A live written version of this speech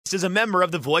podcast is a member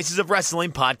of the Voices of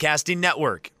Wrestling Podcasting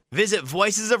Network. Visit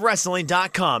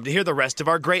voicesofwrestling.com to hear the rest of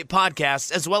our great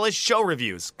podcasts, as well as show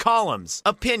reviews, columns,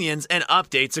 opinions, and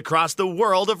updates across the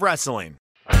world of wrestling.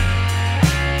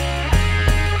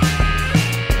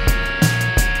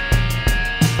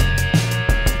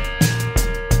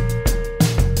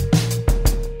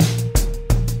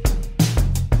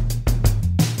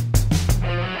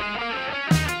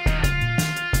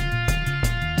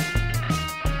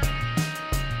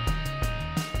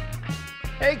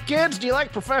 Hey kids, do you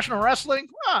like professional wrestling?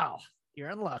 Well, you're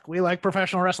in luck. We like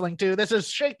professional wrestling too. This is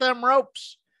Shake Them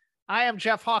Ropes. I am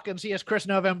Jeff Hawkins. He is Chris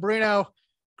Novembrino.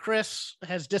 Chris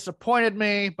has disappointed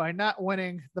me by not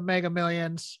winning the Mega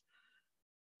Millions.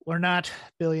 We're not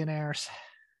billionaires.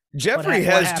 Jeffrey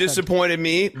has disappointed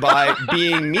me by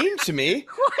being mean to me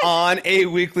on a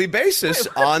weekly basis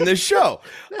on this show.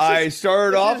 I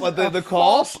started off with the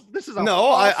call.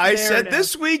 I said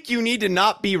this week you need to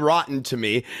not be rotten to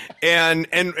me, and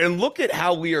look at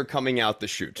how we are coming out the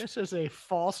chute. This is a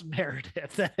false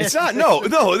narrative. It's not.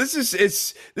 No. This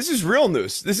is real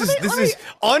news. This is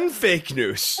unfake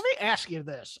news. Let me ask you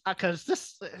this, because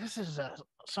this is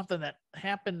something that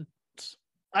happened.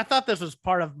 I thought this was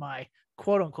part of my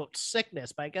quote unquote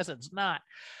sickness, but I guess it's not.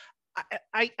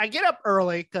 I get up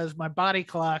early because my body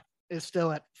clock is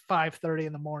still at 5:30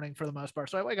 in the morning for the most part.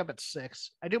 So I wake up at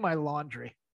 6. I do my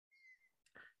laundry.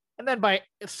 And then by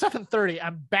 7:30,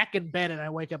 I'm back in bed and I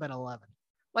wake up at 11.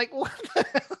 Like, what?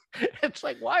 It's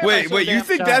like, why? Wait, you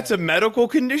think tired? That's a medical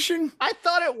condition? I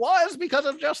thought it was, because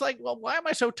of just like, well, why am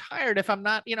I so tired if I'm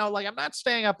not, like I'm not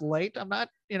staying up late. I'm not,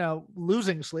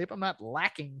 losing sleep. I'm not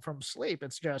lacking from sleep.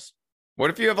 It's just. What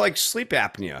if you have like sleep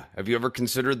apnea? Have you ever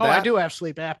considered that? Oh, I do have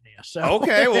sleep apnea. So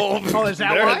okay, well, oh, is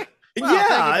that why?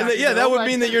 Well, yeah, that would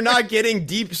mean that you're not getting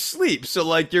deep sleep. So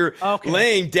like you're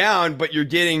laying down, but you're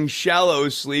getting shallow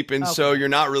sleep, and so you're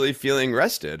not really feeling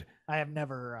rested. I have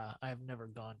never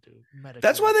gone to medical.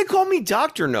 That's why they call me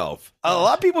Dr. Nove. A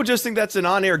lot of people just think that's an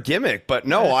on-air gimmick, but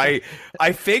no, I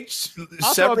faked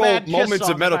several moments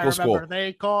of medical school.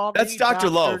 They call that's me Dr.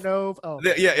 Love. Nove. Oh.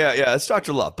 Yeah, it's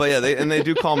Dr. Love. But yeah, they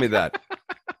do call me that.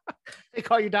 They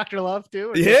call you Dr. Love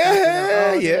too?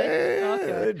 Yeah,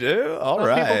 they do. All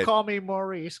right. People call me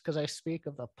Maurice because I speak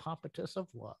of the pompatus of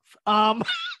love. I'm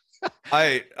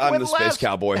the space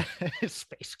cowboy.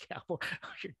 Space cowboy.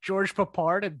 You're George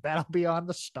Papard and Battle Beyond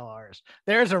the Stars.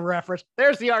 There's a reference.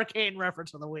 There's the arcane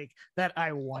reference of the week that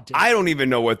I wanted. I don't even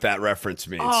know what that reference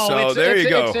means. So there you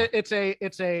go. It's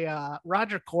a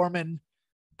Roger Corman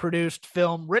produced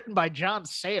film written by John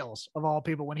Sayles, of all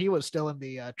people, when he was still in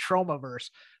the Tromaverse.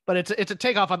 But it's a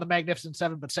takeoff on the Magnificent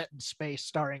Seven, but set in space,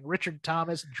 starring Richard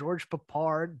Thomas, George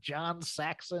Papard, John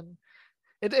Saxon.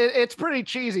 It's pretty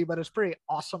cheesy, but it's pretty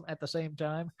awesome at the same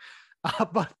time.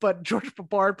 But George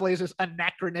Papard plays this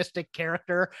anachronistic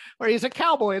character where he's a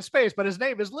cowboy in space, but his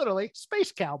name is literally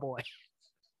Space Cowboy.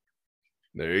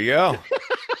 There you go.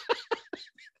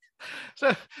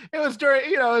 So it was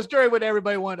during when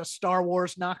everybody wanted a Star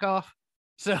Wars knockoff.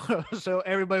 So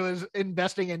everybody was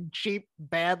investing in cheap,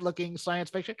 bad-looking science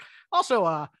fiction. Also,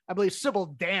 I believe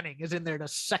Sybil Danning is in there to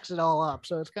sex it all up.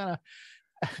 So it's kind of.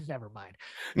 Never mind.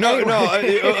 No.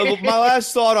 My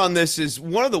last thought on this is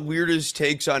one of the weirdest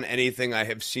takes on anything I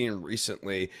have seen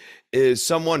recently is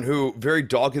someone who very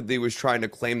doggedly was trying to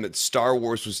claim that Star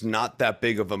Wars was not that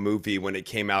big of a movie when it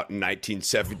came out in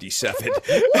 1977. and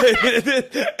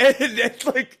it's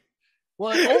like.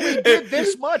 Well, it only did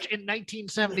this much in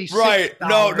 1976. Right.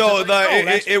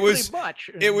 It was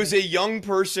was a young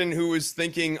person who was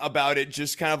thinking about it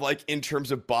just kind of like in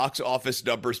terms of box office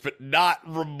numbers, but not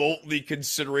remotely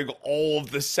considering all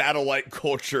of the satellite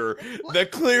culture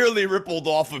that clearly rippled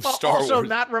off of Star Wars. Also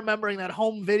not remembering that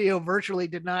home video virtually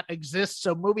did not exist,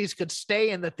 so movies could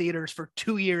stay in the theaters for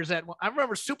 2 years. I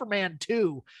remember Superman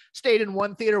 2 stayed in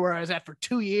one theater where I was at for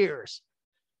 2 years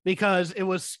because it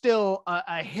was still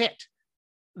a hit.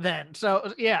 Then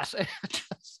so yes, it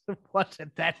just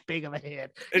wasn't that big of a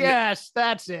hit. Yes,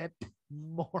 that's it.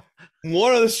 More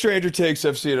one of the stranger takes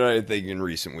I've seen, I think, in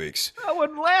recent weeks.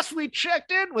 When last we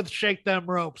checked in with Shake Them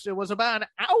Ropes, it was about an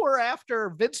hour after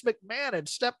Vince McMahon had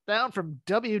stepped down from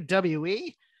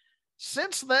WWE.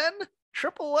 Since then,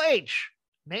 Triple H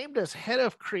named as head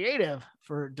of creative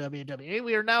for WWE.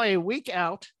 We are now a week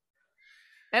out.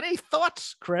 Any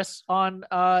thoughts, Chris, on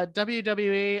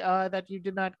WWE that you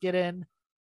did not get in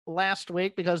last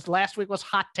week, because last week was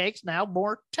hot takes, now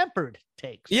more tempered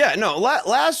takes? Yeah, no,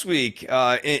 last week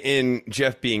in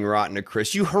Jeff being rotten to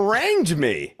Chris, you harangued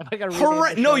me.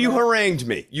 You harangued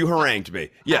me. You harangued me.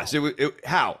 Yes,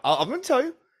 how? I'm going to tell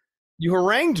you. You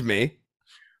harangued me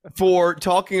for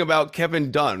talking about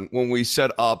Kevin Dunn when we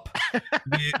set up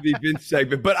the Vince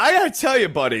segment. But I gotta tell you,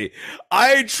 buddy,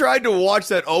 I tried to watch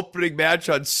that opening match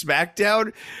on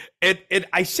SmackDown, and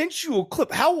I sent you a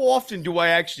clip. How often do I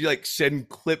actually like send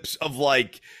clips of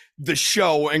like the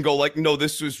show and go like, no,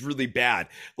 this was really bad?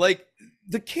 Like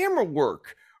the camera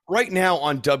work right now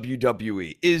on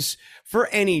WWE is, for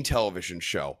any television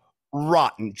show,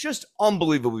 rotten, just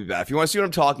unbelievably bad. If you want to see what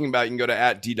I'm talking about, you can go to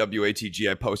 @DWATG.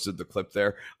 I posted the clip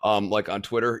there, like on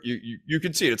Twitter. You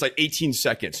can see it. It's like 18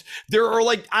 seconds. There are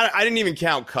like, I didn't even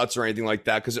count cuts or anything like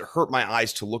that because it hurt my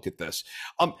eyes to look at this.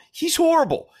 He's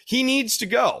horrible. He needs to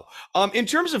go. In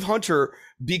terms of Hunter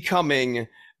becoming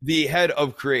the head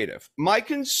of creative, my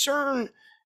concern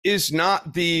is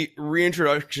not the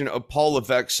reintroduction of Paul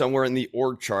Levesque somewhere in the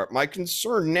org chart. My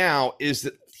concern now is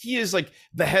that he is like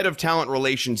the head of talent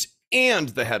relations and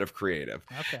the head of creative.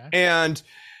 Okay. And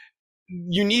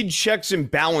you need checks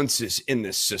and balances in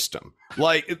this system.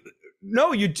 Like,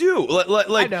 no, you do. Like,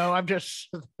 I know. I'm just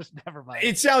never mind.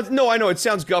 It sounds, no, I know it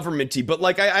sounds governmenty, but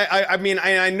like, I mean,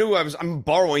 I knew I'm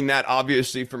borrowing that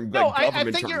obviously from like government I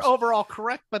think terms. You're overall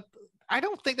correct, but I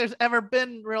don't think there's ever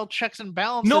been real checks and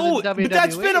balances. No, in WWE. But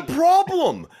that's been a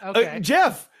problem. Okay.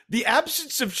 Jeff, the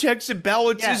absence of checks and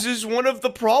balances is one of the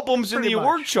problems in the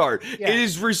org chart. Yeah. It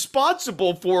is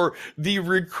responsible for the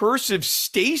recursive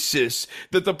stasis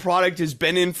that the product has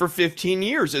been in for 15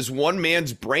 years as one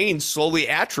man's brain slowly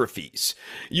atrophies.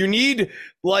 You need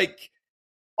like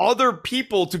other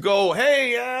people to go,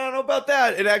 hey, I don't know about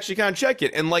that, and actually kind of check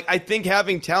it. And like, I think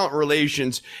having talent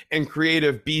relations and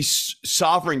creative be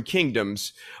sovereign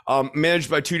kingdoms managed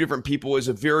by two different people is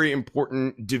a very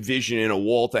important division in a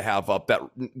wall to have up that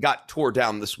got tore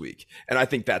down this week. And I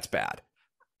think that's bad.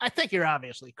 I think you're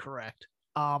obviously correct.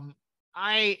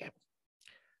 I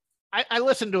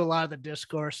listened to a lot of the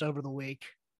discourse over the week,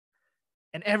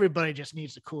 and everybody just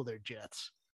needs to cool their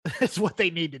jets. That's what they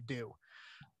need to do.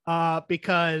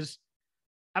 Because,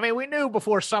 I mean, we knew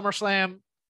before SummerSlam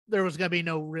there was going to be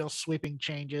no real sweeping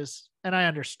changes, and I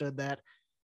understood that.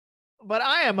 But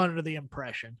I am under the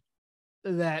impression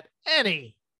that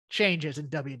any changes in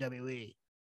WWE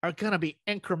are going to be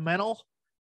incremental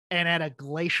and at a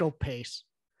glacial pace,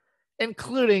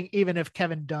 including even if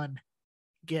Kevin Dunn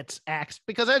gets axed.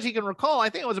 Because as you can recall, I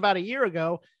think it was about a year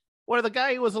ago where the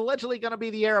guy who was allegedly going to be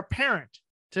the heir apparent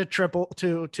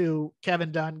to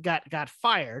Kevin Dunn got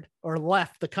fired or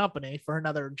left the company for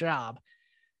another job.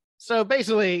 So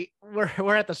basically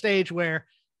we're at the stage where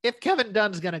if Kevin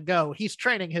Dunn's going to go, he's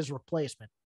training his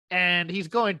replacement, and he's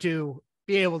going to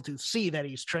be able to see that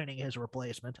he's training his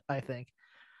replacement, I think.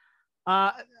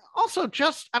 Also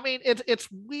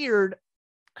it's weird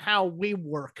how we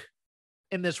work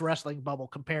in this wrestling bubble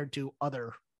compared to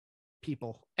other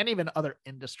people and even other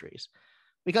industries.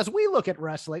 Because we look at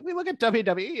wrestling, we look at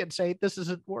WWE and say, this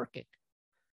isn't working.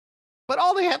 But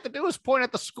all they have to do is point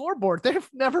at the scoreboard. They've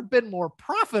never been more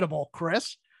profitable,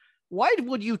 Chris. Why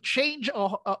would you change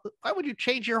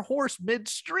your horse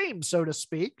midstream, so to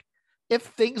speak, if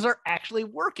things are actually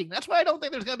working? That's why I don't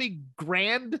think there's going to be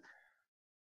grand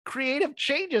creative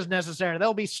changes necessary.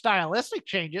 There'll be stylistic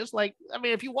changes. Like, I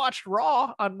mean, if you watched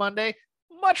Raw on Monday,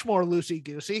 much more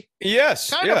loosey-goosey. Yes.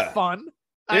 Kind of fun.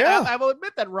 Yeah. I will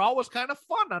admit that Raw was kind of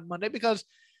fun on Monday because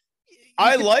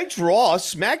I liked Raw.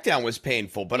 SmackDown was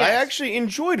painful, but I actually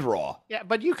enjoyed Raw. Yeah,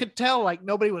 but you could tell like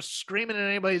nobody was screaming in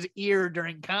anybody's ear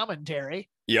during commentary.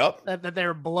 Yep. That they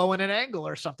were blowing an angle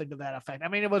or something to that effect. I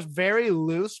mean, it was very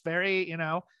loose, very,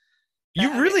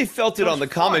 You really felt it on the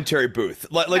commentary booth.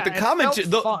 Like the commentary.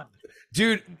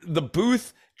 Dude, the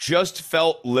booth just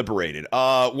felt liberated.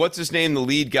 What's his name? The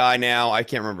lead guy now. I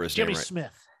can't remember his name.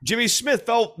 Jimmy Smith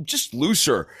felt just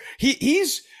looser.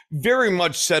 He's very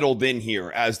much settled in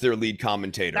here as their lead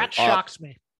commentator. That shocks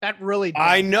me. That really does.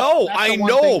 I know.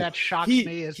 That shocks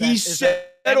me is he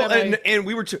settled, and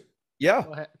we were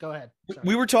Go ahead. Sorry.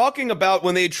 We were talking about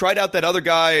when they tried out that other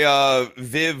guy,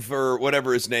 Viv or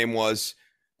whatever his name was.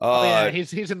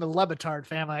 He's in the Lebitard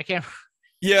family. I can't.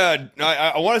 Yeah,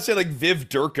 I want to say like Viv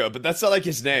Durka, but that's not like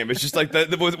his name. It's just like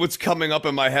what's coming up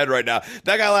in my head right now.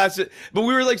 That guy lasted, but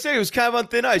we were like saying it was kind of on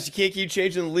thin ice. You can't keep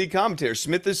changing the lead commentator.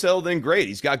 Smith is settled in great.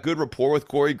 He's got good rapport with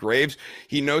Corey Graves.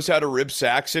 He knows how to rib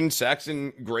Saxon.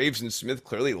 Saxon, Graves, and Smith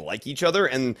clearly like each other.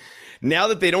 And now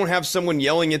that they don't have someone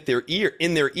yelling at their ear,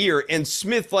 and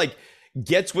Smith like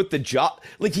gets with the job,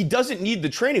 like he doesn't need the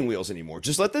training wheels anymore.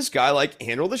 Just let this guy like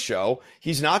handle the show.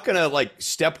 He's not gonna like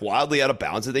step wildly out of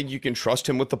bounds. I think you can trust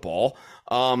him with the ball.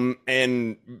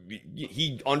 And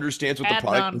he understands what the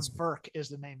product is. Adnan Virk is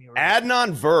the name you were.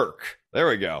 Adnan Virk. There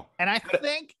we go. And I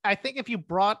think if you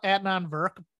brought Adnan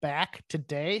Virk back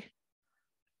today,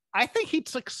 I think he'd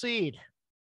succeed.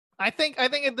 I think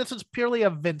this is purely a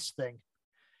Vince thing.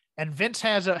 And Vince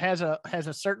has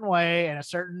a certain way and a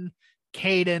certain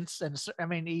cadence. And I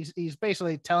mean, he's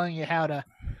basically telling you how to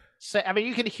say, I mean,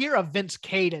 you can hear a Vince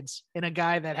cadence in a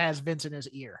guy that has Vince in his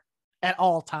ear at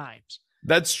all times.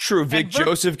 That's true. Vic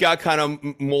Joseph got kind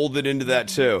of molded into that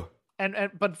too.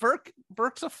 But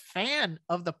Burke's a fan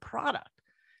of the product.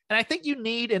 And I think you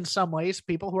need, in some ways,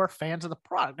 people who are fans of the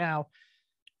product. Now,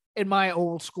 in my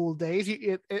old school days,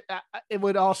 it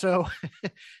would also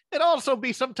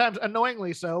be sometimes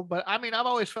annoyingly so. But I mean, I've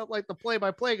always felt like the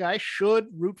play-by-play guy should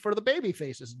root for the baby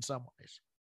faces in some ways,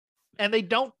 and they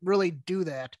don't really do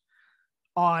that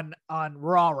on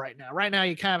Raw right now. Right now,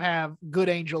 you kind of have good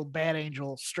angel, bad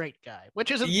angel, straight guy, which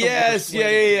isn't. Yes,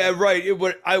 right.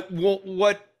 What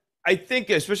I think,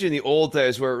 especially in the old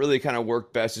days, where it really kind of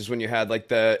worked best is when you had like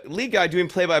the lead guy doing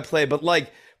play-by-play, but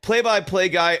like. Play-by-play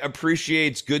guy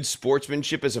appreciates good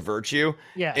sportsmanship as a virtue,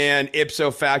 and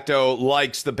ipso facto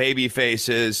likes the baby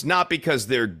faces, not because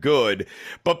they're good,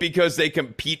 but because they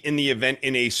compete in the event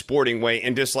in a sporting way,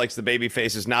 and dislikes the baby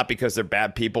faces not because they're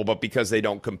bad people, but because they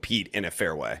don't compete in a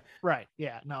fair way. Right.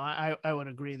 Yeah. No, I would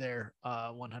agree there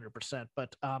 100%.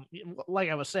 But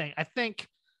like I was saying, I think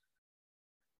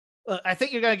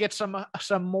you're going to get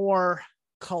some more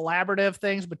collaborative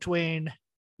things between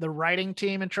the writing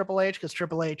team in Triple H, because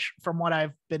Triple H, from what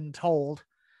I've been told,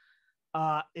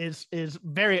 is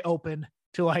very open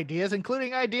to ideas,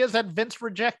 including ideas that Vince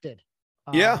rejected.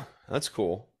 Yeah, that's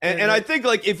cool. And I think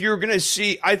like if you're gonna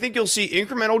see, I think you'll see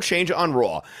incremental change on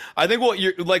Raw. I think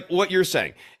what you're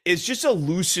saying is just a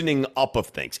loosening up of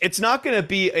things. It's not gonna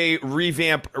be a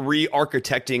revamp,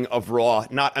 re-architecting of Raw,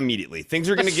 not immediately. Things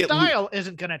are gonna get style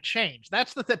isn't gonna change.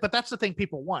 That's the thing, but that's the thing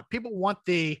people want. People want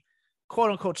the quote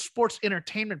unquote sports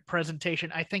entertainment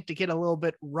presentation, I think, to get a little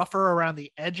bit rougher around the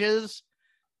edges,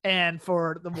 and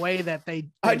for the way that they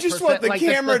I just want the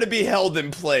camera to be held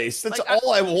in place. That's like,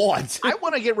 all I want. I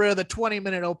want to get rid of the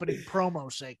 20-minute opening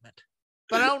promo segment,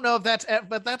 but I don't know if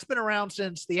that's been around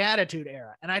since the Attitude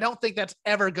Era. And I don't think that's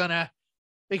ever gonna,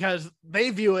 because they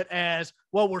view it as,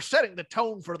 well, we're setting the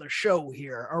tone for the show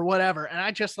here or whatever. And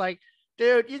I just like,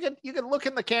 dude, you can look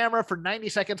in the camera for 90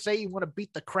 seconds, say you want to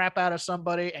beat the crap out of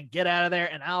somebody and get out of there,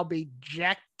 and I'll be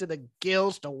jacked to the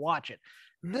gills to watch it.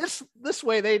 This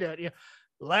way they do it. You know,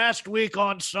 last week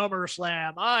on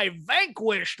SummerSlam, I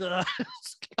vanquished the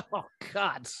oh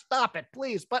God, stop it,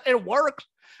 please. But it works.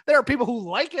 There are people who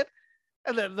like it.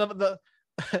 And the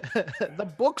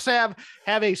books have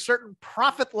a certain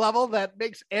profit level that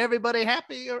makes everybody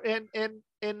happy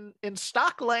in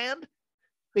stock land,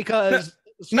 because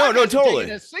no, totally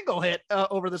a single hit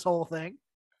over this whole thing.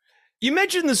 You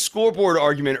mentioned the scoreboard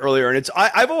argument earlier, and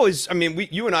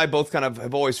you and I both kind of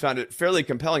have always found it fairly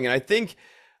compelling. And I think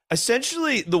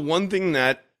essentially the one thing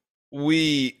that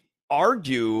we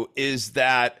argue is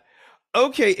that,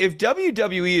 okay, if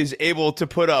WWE is able to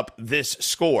put up this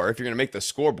score, if you're going to make the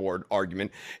scoreboard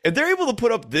argument, if they're able to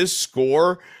put up this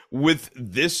score with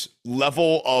this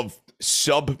level of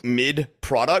sub-mid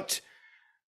product,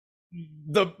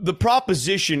 the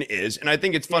proposition is, and I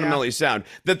think it's fundamentally sound,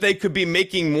 that they could be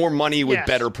making more money with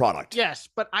better product. Yes,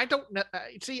 but I don't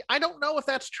see. I don't know if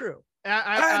that's true.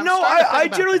 I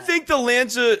generally think the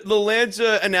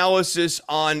Lanza analysis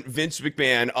on Vince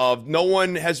McMahon of no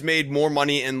one has made more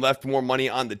money and left more money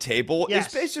on the table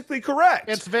is basically correct.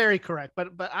 It's very correct.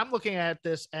 But I'm looking at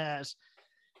this as,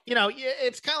 you know,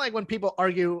 it's kind of like when people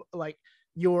argue like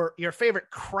your favorite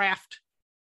craft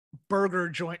burger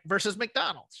joint versus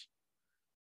McDonald's.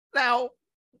 Now,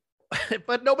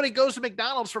 but nobody goes to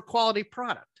McDonald's for quality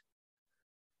product.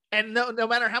 And no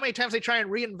matter how many times they try and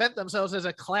reinvent themselves as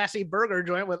a classy burger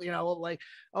joint with, you know, like,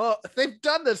 oh, they've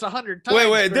done this 100 times.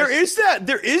 Wait, there is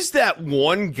that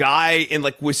one guy in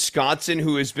like Wisconsin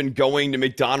who has been going to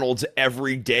McDonald's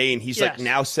every day, and he's like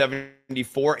now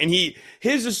 74, and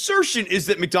his assertion is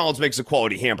that McDonald's makes a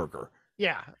quality hamburger.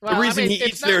 Yeah. Well, the reason he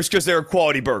eats there is because they're a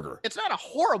quality burger. It's not a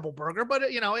horrible burger,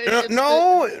 but, you know, it's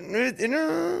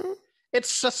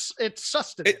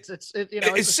sustenance.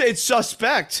 It's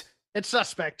suspect. It's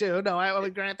suspect too. No, I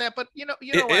would grant that, but you know,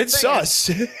 it's sus.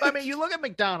 I mean, you look at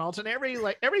McDonald's, and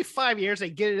every 5 years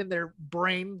they get it in their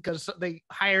brain because they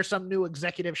hire some new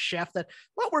executive chef that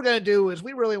what we're going to do is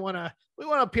we want to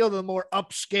appeal to the more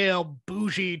upscale,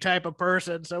 bougie type of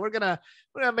person. So we're gonna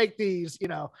make these, you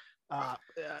know,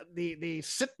 the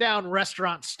sit down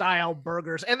restaurant style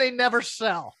burgers, and they never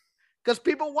sell because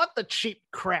people want the cheap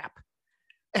crap.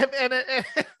 And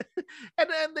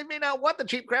they may not want the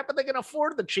cheap crap, but they can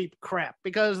afford the cheap crap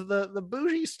because the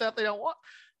bougie stuff they don't want.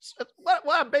 What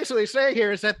I'm basically saying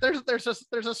here is that there's a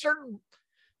certain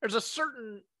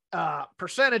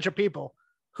percentage of people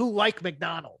who like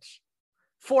McDonald's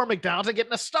for McDonald's and get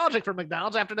nostalgic for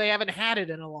McDonald's after they haven't had it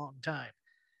in a long time.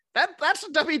 That's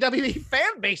the WWE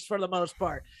fan base for the most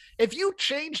part. If you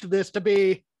changed this to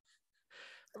be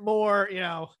more,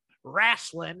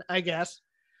 wrestling, I guess,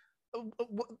 it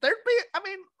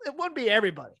wouldn't be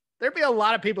everybody. There'd be a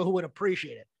lot of people who would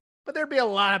appreciate it, but there'd be a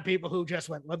lot of people who just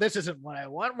went, well, this isn't what I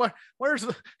want. Where's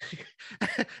the,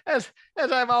 as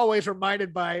I'm always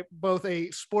reminded by both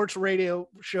a sports radio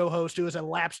show host who is a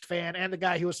lapsed fan and the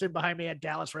guy who was sitting behind me at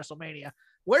Dallas WrestleMania,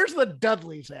 where's the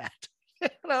Dudleys at?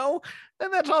 And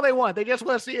that's all they want. They just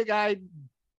want to see a guy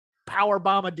power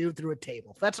bomb a dude through a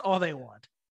table. That's all they want.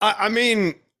 I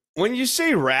mean, when you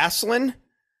say wrestling,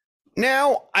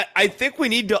 now I think we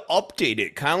need to update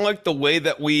it, kind of like the way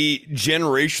that we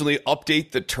generationally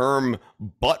update the term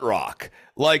butt rock.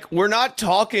 Like, we're not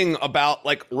talking about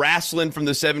like wrestling from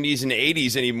the 70s and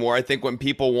 80s anymore. I think when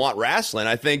people want wrestling,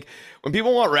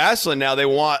 now, they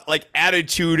want like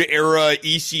Attitude Era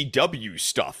ECW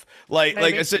stuff. Like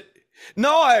I said,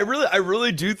 no, I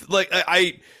really do.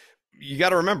 You got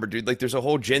to remember, dude, like there's a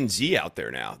whole Gen Z out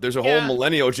there now. There's a whole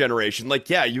millennial generation.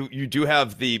 Like, yeah, you do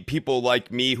have the people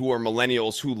like me who are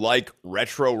millennials who like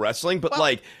retro wrestling, but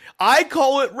I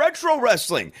call it retro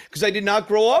wrestling because I did not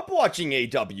grow up watching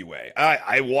AWA.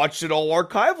 I watched it all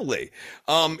archivally.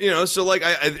 So like,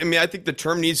 I mean, I think the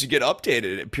term needs to get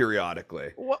updated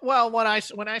periodically. Well, when I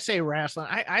say wrestling,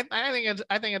 I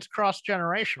think it's cross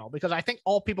generational because I think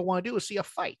all people want to do is see a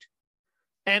fight.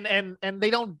 And they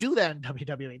don't do that in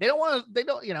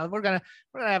WWE. We're gonna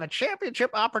have a championship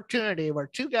opportunity where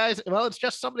two guys, it's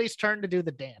just somebody's turn to do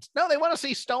the dance. No, they want to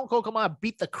see Stone Cold come on,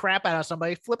 beat the crap out of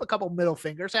somebody, flip a couple middle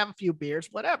fingers, have a few beers,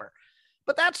 whatever.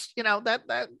 But that's,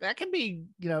 that can be,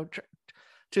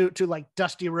 to like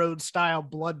Dusty Rhodes style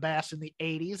bloodbaths in the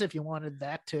 80s if you wanted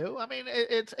that too. I mean,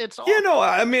 it's all.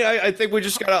 I think we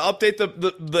just got to update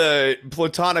the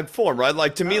platonic form, right?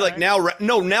 Like, to me, like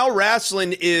now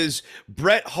wrestling is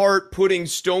Bret Hart putting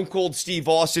Stone Cold Steve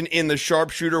Austin in the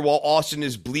sharpshooter while Austin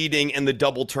is bleeding and the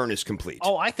double turn is complete.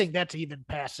 Oh, I think that's even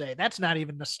passe. That's not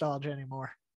even nostalgia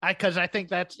anymore. Because I think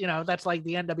that's that's like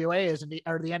the NWA the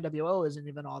NWO isn't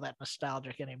even all that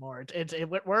nostalgic anymore.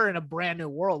 We're in a brand new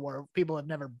world where people have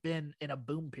never been in a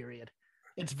boom period.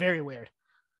 It's very weird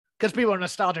because people are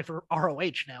nostalgic for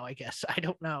ROH now. I guess I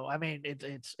don't know. I mean,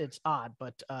 it's odd.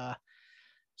 But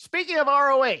speaking of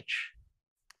ROH,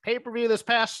 pay-per-view this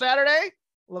past Saturday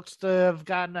looks to have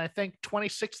gotten, I think,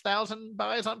 26,000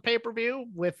 buys on pay-per-view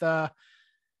with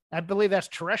I believe that's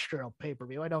terrestrial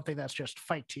pay-per-view. I don't think that's just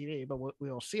Fight TV, but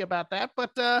we'll see about that.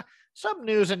 But some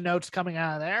news and notes coming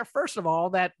out of there. First of all,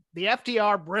 that the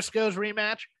FTR Briscoes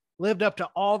rematch lived up to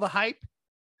all the hype.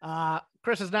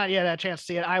 Chris has not yet had a chance to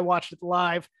see it. I watched it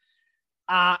live.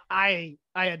 I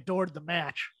adored the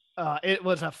match. It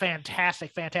was a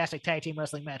fantastic tag team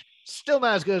wrestling match. Still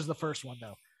not as good as the first one,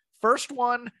 though. First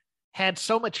one had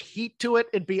so much heat to it,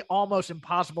 it'd be almost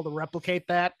impossible to replicate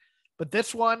that. But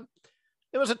this one,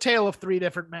 it was a tale of three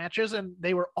different matches, and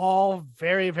they were all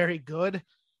very, very good.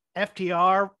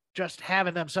 FTR just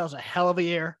having themselves a hell of a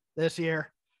year this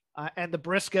year. And the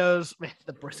Briscoes, man,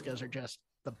 the Briscoes are just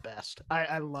the best.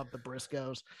 I love the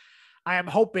Briscoes. I am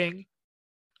hoping,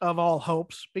 of all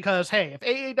hopes, because, hey, if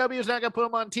AEW is not going to put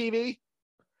them on TV,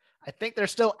 I think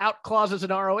there's still out clauses in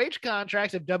ROH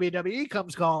contracts if WWE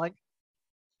comes calling.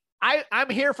 I'm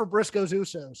here for Briscoes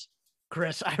Usos.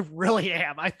 Chris, I really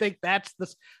am. I think that's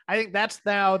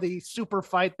now the super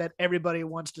fight that everybody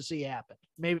wants to see happen.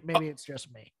 Maybe it's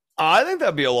just me. I think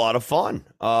that'd be a lot of fun.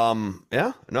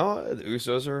 The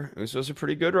Usos are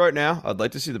pretty good right now. I'd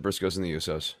like to see the Briscoes and the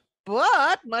Usos.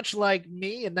 But much like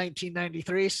me in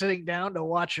 1993, sitting down to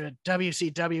watch a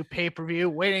WCW pay-per-view,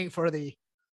 waiting for the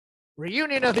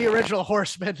reunion of the original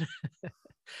Horsemen.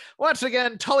 Once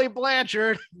again, Tully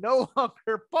Blanchard, no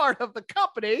longer part of the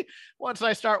company once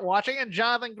I start watching, and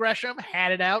Jonathan Gresham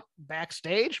had it out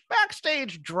backstage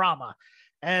drama.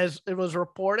 As it was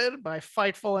reported by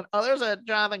Fightful and others that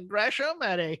Jonathan Gresham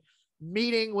had a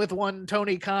meeting with one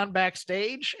Tony Khan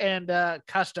backstage and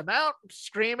cussed him out,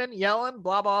 screaming, yelling,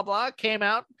 blah, blah, blah, came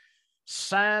out,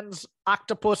 sans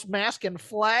octopus mask and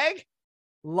flag,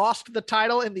 lost the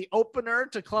title in the opener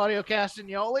to Claudio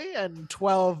Castagnoli in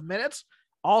 12 minutes.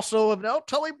 Also of note,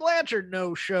 Tully Blanchard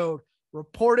no-showed.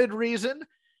 Reported reason,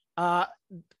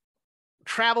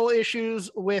 travel issues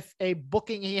with a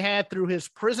booking he had through his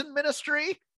prison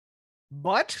ministry.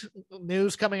 But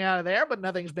news coming out of there, but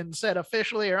nothing's been said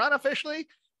officially or unofficially.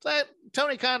 So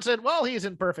Tony Khan said, well, he's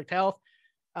in perfect health.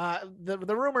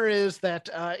 The rumor is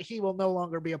that he will no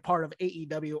longer be a part of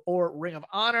AEW or Ring of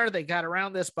Honor. They got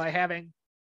around this by having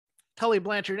Tully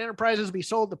Blanchard Enterprises be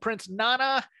sold to Prince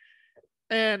Nana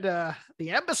and the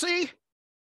Embassy.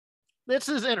 this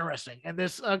is interesting. And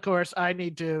this, of course, I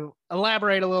need to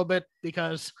elaborate a little bit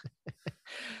because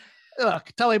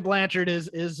look, Tully Blanchard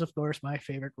is of course my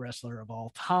favorite wrestler of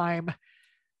all time.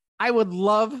 I would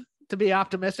love to be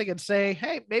optimistic and say,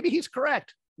 hey, maybe he's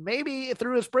correct. Maybe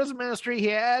through his prison ministry, he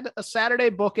had a Saturday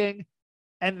booking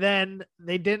and then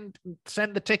they didn't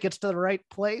send the tickets to the right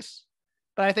place.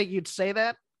 But I think you'd say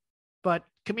that. But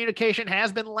communication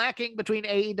has been lacking between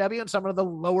AEW and some of the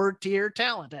lower tier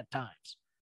talent at times.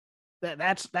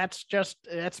 That's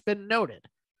been noted.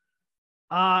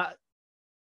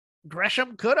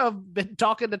 Gresham could have been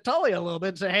talking to Tully a little bit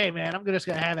and say, hey, man, I'm just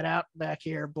going to have it out back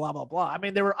here, blah, blah, blah. I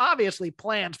mean, there were obviously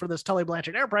plans for this Tully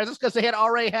Blanchard Enterprises because they had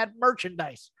already had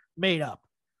merchandise made up.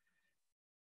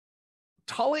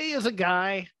 Tully is a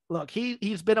guy, look,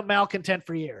 he's been a malcontent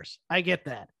for years. I get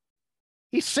that.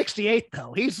 He's 68,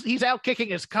 though. He's out kicking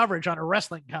his coverage on a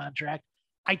wrestling contract.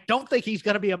 I don't think he's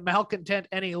going to be a malcontent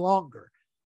any longer.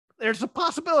 There's a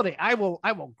possibility. I will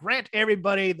grant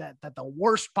everybody that the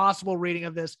worst possible reading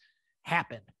of this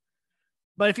happened.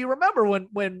 But if you remember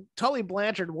when Tully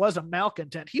Blanchard was a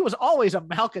malcontent, he was always a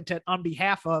malcontent on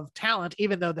behalf of talent,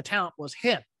 even though the talent was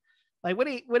him. Like when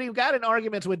he got in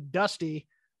arguments with Dusty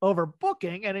over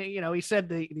booking, and he said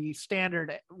the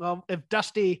standard, well, if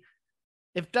Dusty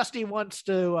wants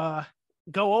to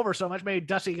go over so much, maybe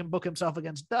Dusty can book himself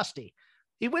against Dusty.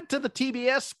 He went to the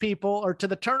TBS people or to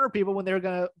the Turner people when they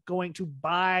were going to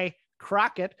buy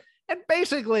Crockett and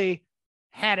basically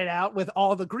had it out with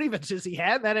all the grievances he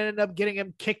had. That ended up getting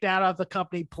him kicked out of the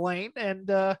company plane and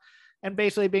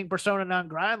basically being persona non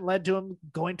grata led to him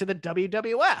going to the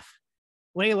WWF.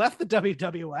 When he left the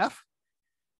WWF,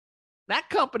 that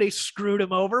company screwed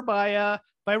him over by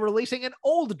releasing an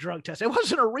old drug test. It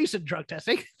wasn't a recent drug test.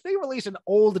 They released an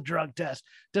old drug test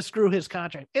to screw his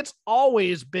contract. It's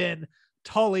always been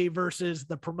Tully versus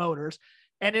the promoters.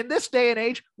 And in this day and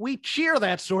age, we cheer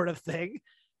that sort of thing.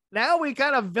 Now we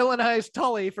kind of villainize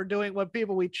Tully for doing what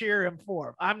people we cheer him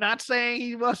for. I'm not saying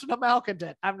he wasn't a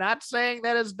malcontent. I'm not saying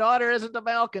that his daughter isn't a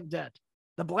malcontent.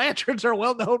 The Blanchards are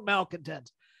well-known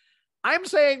malcontents. I'm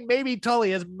saying maybe Tully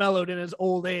has mellowed in his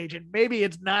old age, and maybe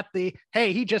it's not the,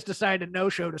 hey, he just decided to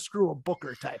no-show to screw a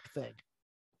booker type thing.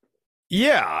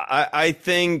 Yeah, I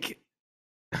think...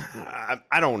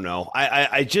 I don't know.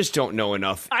 I just don't know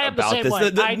enough about this.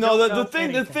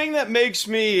 The thing that makes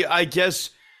me, I guess,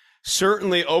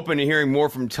 certainly open to hearing more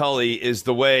from Tully is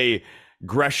the way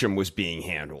Gresham was being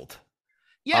handled.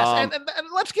 Yes, and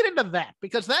let's get into that,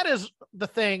 because that is the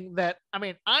thing that, I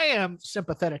mean, I am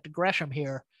sympathetic to Gresham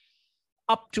here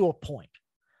up to a point,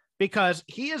 because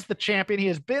he is the champion. He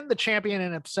has been the champion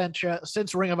in absentia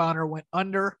since Ring of Honor went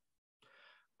under.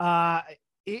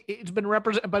 He's been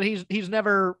represented, but he's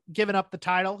never given up the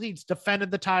title. He's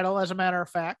defended the title, as a matter of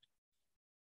fact.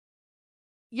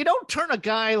 You don't turn a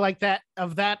guy like that,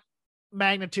 of that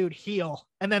magnitude, heel,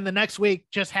 and then the next week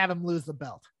just have him lose the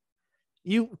belt.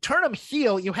 You turn him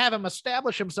heel, you have him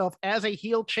establish himself as a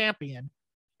heel champion,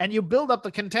 and you build up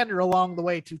the contender along the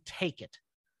way to take it.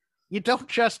 You don't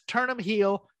just turn him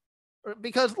heel,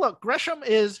 because look, Gresham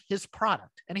is his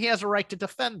product, and he has a right to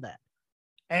defend that.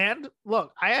 And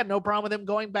look, I had no problem with him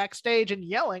going backstage and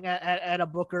yelling at a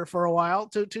booker for a while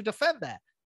to defend that.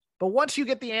 But once you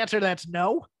get the answer that's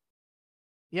no,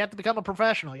 you have to become a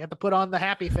professional. You have to put on the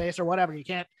happy face or whatever. You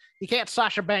can't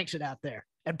Sasha Banks it out there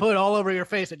and put it all over your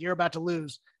face that you're about to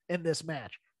lose in this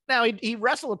match. Now, he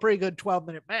wrestled a pretty good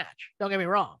 12-minute match. Don't get me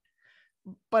wrong.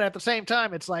 But at the same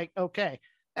time, it's like, okay.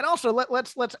 And also,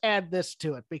 let's add this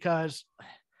to it, because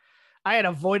I had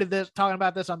avoided talking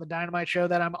about this on the Dynamite show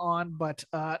that I'm on, but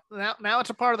now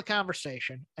it's a part of the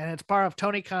conversation, and it's part of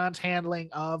Tony Khan's handling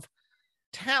of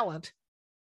talent.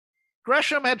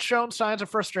 Gresham had shown signs of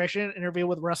frustration in an interview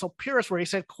with Wrestle Purist, where he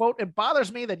said, quote, "It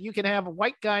bothers me that you can have a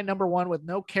white guy number one with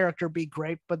no character be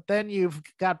great, but then you've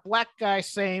got black guy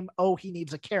saying, oh, he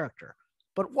needs a character.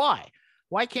 But why?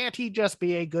 Why can't he just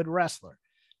be a good wrestler?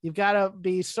 You've got to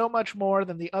be so much more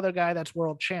than the other guy that's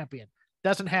world champion.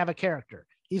 Doesn't have a character.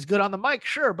 He's good on the mic,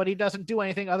 sure, but he doesn't do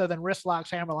anything other than wrist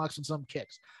locks, hammer locks, and some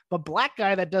kicks. But black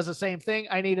guy that does the same thing,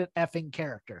 I need an effing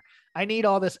character. I need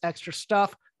all this extra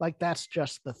stuff. Like, that's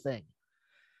just the thing."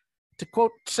 To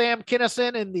quote Sam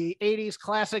Kinison in the 80s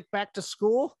classic Back to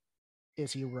School,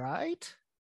 is he right?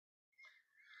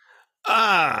 Okay,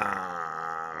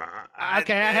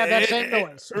 I have that same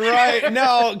noise. Right.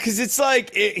 No, because it's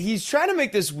like he's trying to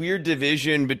make this weird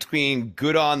division between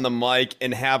good on the mic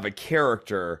and have a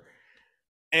character.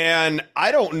 And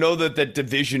I don't know that that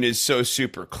division is so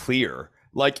super clear.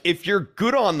 Like, if you're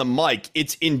good on the mic,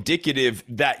 it's indicative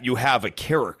that you have a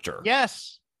character.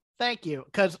 Yes. Thank you.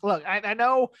 Because, look, I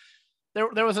know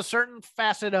there was a certain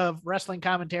facet of wrestling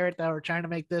commentary that were trying to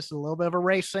make this a little bit of a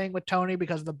race thing with Tony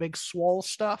because of the big swole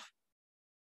stuff.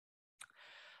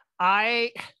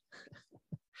 I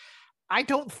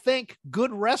don't think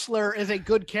good wrestler is a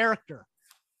good character.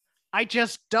 I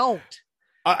just don't.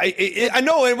 I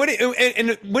know,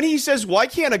 and when he says, "Why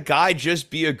can't a guy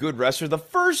just be a good wrestler?" the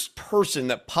first person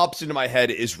that pops into my head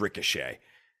is Ricochet.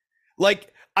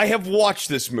 Like, I have watched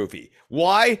this movie.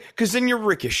 Why? Because then you're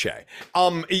Ricochet.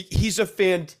 He's a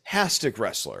fantastic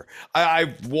wrestler.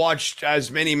 I've watched as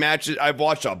many matches. I've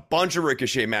watched a bunch of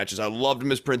Ricochet matches. I loved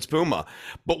him as Prince Puma.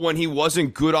 But when he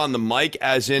wasn't good on the mic,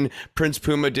 as in Prince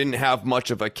Puma didn't have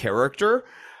much of a character,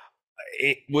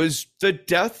 it was the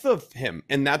death of him.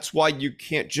 And that's why you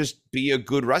can't just be a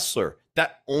good wrestler.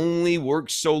 That only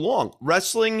works so long.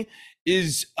 Wrestling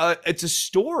is it's a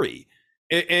story.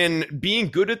 And being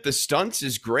good at the stunts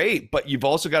is great, but you've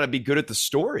also got to be good at the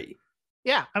story.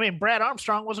 Yeah. I mean, Brad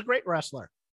Armstrong was a great wrestler.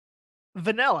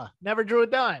 Vanilla, never drew a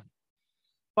dime.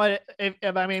 But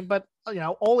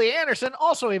Ole Anderson,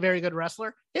 also a very good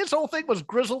wrestler. His whole thing was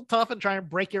grizzled tough and trying to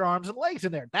break your arms and legs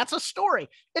in there. That's a story.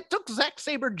 It took Zack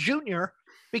Sabre Jr.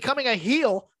 becoming a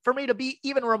heel for me to be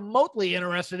even remotely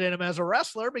interested in him as a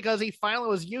wrestler, because he finally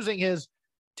was using his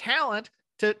talent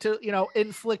to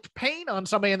inflict pain on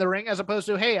somebody in the ring, as opposed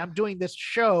to, hey, I'm doing this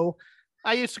show.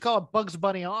 I used to call it Bugs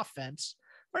Bunny offense,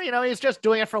 where, he's just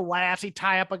doing it for laughs. He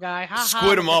tie up a guy.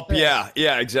 Squid him up. Yeah,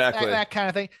 exactly. That kind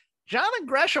of thing. Jonathan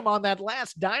Gresham on that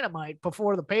last Dynamite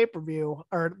before the pay-per-view,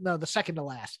 or no, the second to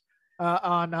last,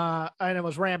 and it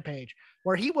was Rampage,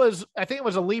 where he was, I think it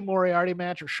was a Lee Moriarty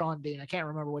match or Sean Dean. I can't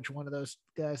remember which one of those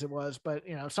guys it was, but,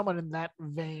 someone in that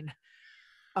vein.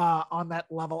 On that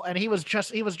level, and he was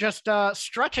just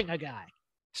stretching a guy.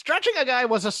 Stretching a guy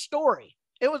was a story.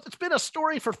 It's been a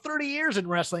story for 30 years in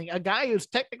wrestling. A guy who's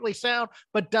technically sound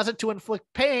but does it to inflict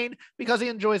pain because he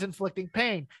enjoys inflicting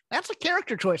pain. That's a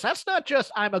character choice. That's not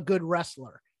just I'm a good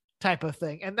wrestler type of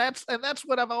thing. And that's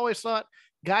what I've always thought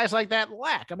guys like that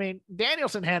lack. I mean,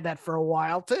 Danielson had that for a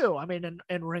while too. I mean,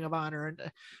 in Ring of Honor, and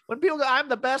when people go, I'm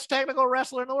the best technical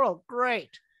wrestler in the world,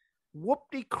 great.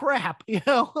 Whoopty crap,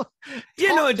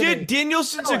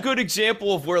 Danielson's a good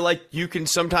example of where, like, you can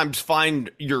sometimes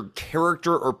find your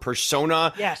character or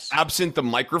persona absent the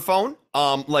microphone.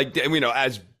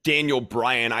 As Daniel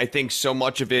Bryan, I think so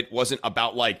much of it wasn't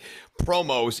about like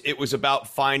promos. It was about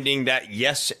finding that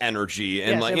yes energy,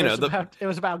 and it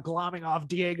was about glomming off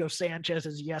Diego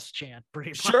Sanchez's yes chant pretty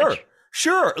much.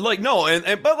 Sure. Like, no.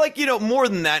 But more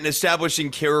than that, and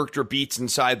establishing character beats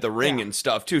inside the ring and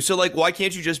stuff too. So like, why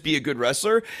can't you just be a good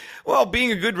wrestler? Well, being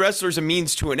a good wrestler is a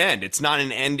means to an end. It's not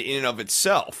an end in and of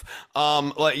itself.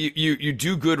 Like you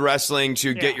do good wrestling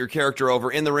to get your character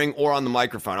over in the ring or on the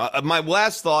microphone. My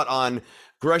last thought on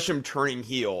Gresham turning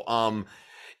heel,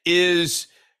 is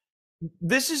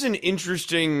this is an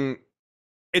interesting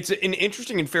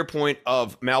and fair point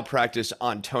of malpractice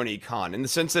on Tony Khan, in the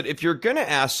sense that if you're going to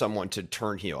ask someone to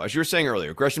turn heel, as you were saying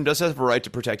earlier, Gresham does have a right to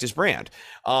protect his brand,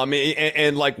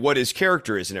 and like what his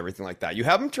character is and everything like that. You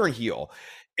have him turn heel.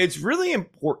 It's really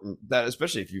important that,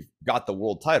 especially if you've got the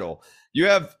world title, you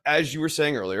have, as you were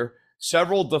saying earlier,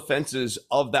 several defenses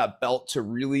of that belt to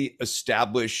really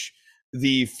establish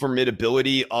the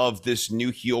formidability of this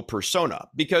new heel persona.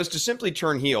 Because to simply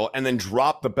turn heel and then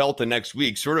drop the belt the next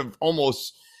week sort of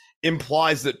almost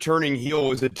implies that turning heel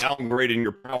was a downgrade in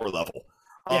your power level.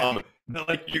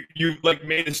 Like you like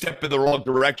made a step in the wrong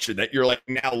direction, that you're like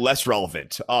now less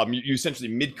relevant. You essentially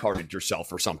mid-carded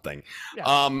yourself or something.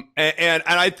 And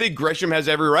I think Gresham has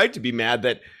every right to be mad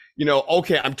that,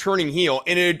 okay, I'm turning heel.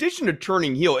 And in addition to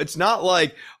turning heel, it's not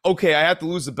like, okay, I have to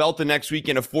lose the belt the next week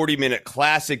in a 40-minute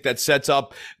classic that sets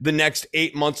up the next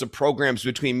 8 months of programs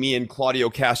between me and Claudio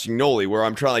Castagnoli, where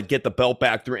I'm trying to get the belt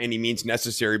back through any means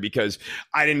necessary because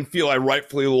I didn't feel I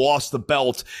rightfully lost the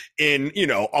belt in,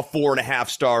 a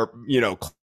 4.5-star,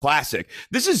 classic.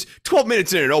 This is 12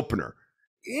 minutes in an opener.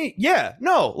 Yeah,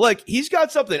 no, like, he's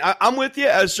got something. I'm with you.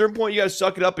 At a certain point, you got to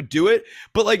suck it up and do it.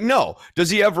 But like, no, does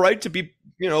he have right to be,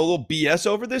 a little BS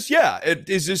over this? Yeah.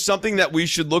 Is this something that we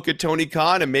should look at Tony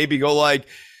Khan and maybe go like,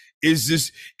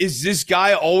 is this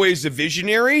guy always a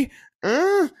visionary?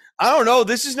 I don't know.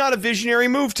 This is not a visionary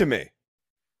move to me.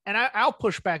 And I'll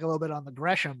push back a little bit on the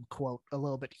Gresham quote a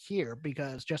little bit here,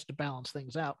 because just to balance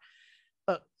things out,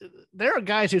 there are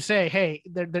guys who say, hey,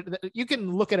 you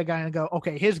can look at a guy and go,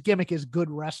 okay, his gimmick is good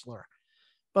wrestler.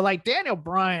 But like Daniel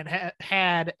Bryan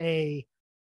had a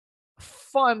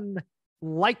fun,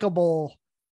 likable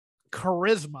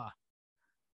charisma.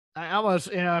 I almost,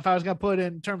 if I was going to put it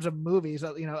in terms of movies,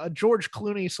 a George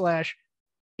Clooney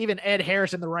 / even Ed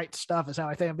Harris in The Right Stuff is how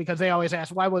I think, because they always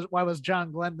ask, why was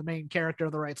John Glenn the main character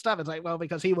of The Right Stuff? It's like, well,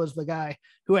 because he was the guy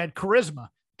who had charisma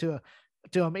to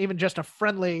him, even just a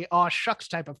friendly, aw shucks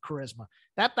type of charisma.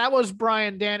 That was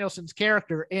Bryan Danielson's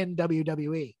character in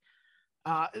WWE.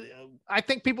 I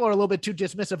think people are a little bit too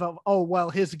dismissive of, oh, well,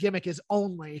 his gimmick is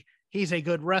only he's a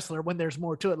good wrestler, when there's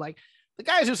more to it. Like the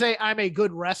guys who say I'm a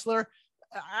good wrestler,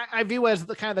 I view as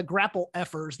the kind of the grapple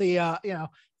effers, the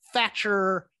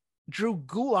Thatcher, Drew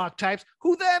Gulak types,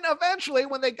 who then eventually,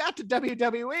 when they got to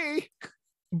WWE,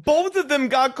 both of them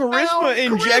got charisma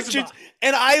injections,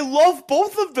 and I love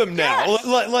both of them now.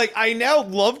 Yes. Like I now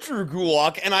love Drew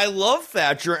Gulak and I love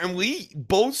Thatcher, and we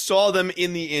both saw them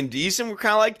in the Indies, and we're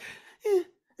kind of like,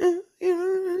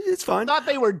 it's fine. Thought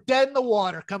they were dead in the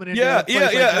water coming in. Yeah.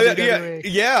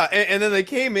 And then they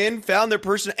came in, found their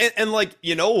person, and like,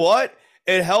 you know what?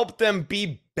 It helped them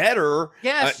be better.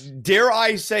 Yes. Dare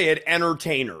I say it,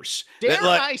 entertainers.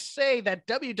 I say that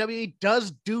WWE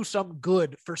does do some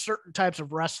good for certain types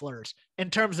of wrestlers in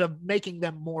terms of making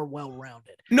them more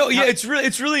well-rounded. No, yeah, it's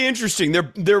really interesting.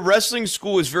 Their wrestling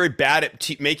school is very bad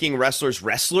at making wrestlers,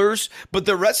 but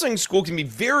the wrestling school can be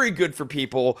very good for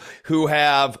people who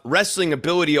have wrestling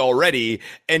ability already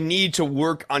and need to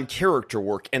work on character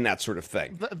work and that sort of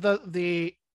thing.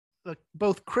 The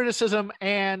both criticism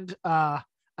and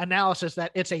analysis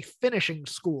that it's a finishing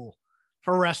school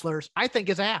for wrestlers, I think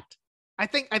is apt. I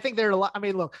think there are a lot. I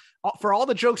mean, look, for all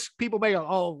the jokes people make,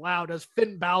 oh wow, does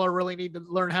Finn Balor really need to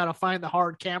learn how to find the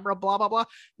hard camera? Blah blah blah.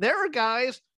 There are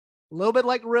guys a little bit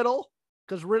like Riddle,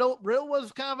 because Riddle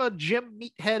was kind of a gym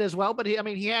meathead as well, but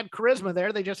he had charisma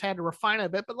there. They just had to refine it a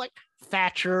bit. But like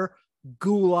Thatcher,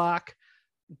 Gulak,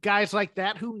 guys like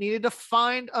that who needed to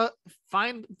find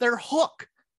their hook.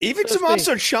 Even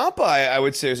Tommaso Ciampa, I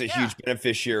would say, is a huge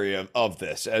beneficiary of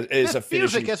this. As a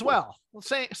music as well.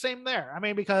 Same there. I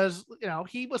mean, because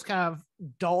he was kind of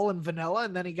dull and vanilla,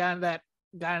 and then he got in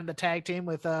the tag team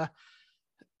with I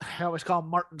always call him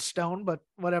Martin Stone, but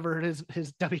whatever his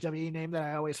WWE name that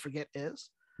I always forget is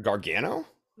Gargano.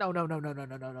 No.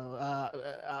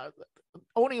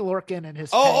 Oni Lorcan and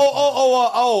his 1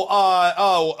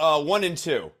 and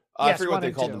 2. I forget what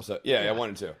they called them. So yeah, 1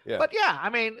 and 2. Yeah. But yeah, I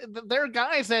mean, there are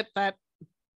guys that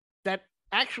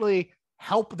actually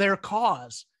help their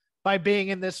cause by being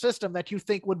in this system that you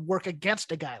think would work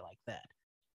against a guy like that.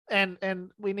 And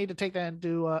we need to take that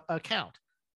into account.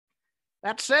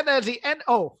 That said, as the end,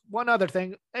 one other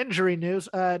thing, injury news.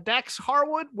 Dax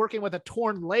Harwood working with a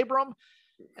torn labrum,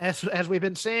 as we've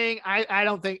been saying. I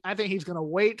think he's going to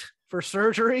wait for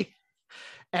surgery,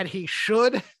 and he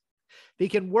should. He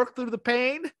can work through the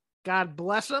pain. God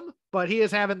bless him, but he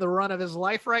is having the run of his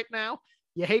life right now.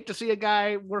 You hate to see a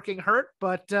guy working hurt,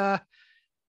 but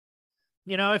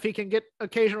if he can get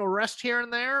occasional rest here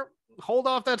and there, hold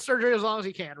off that surgery as long as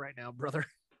he can right now, brother.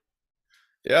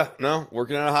 Yeah, no,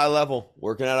 working at a high level.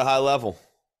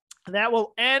 That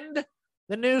will end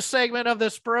the news segment of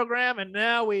this program, and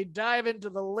now we dive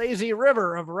into the lazy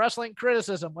river of wrestling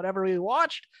criticism. Whatever we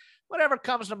watched, whatever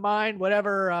comes to mind,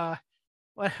 whatever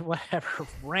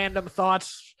random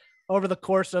thoughts over the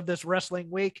course of this wrestling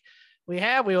week we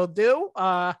will do.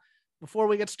 Before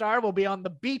we get started, we'll be on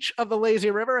the beach of the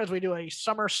lazy river as we do a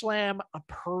SummerSlam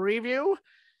preview.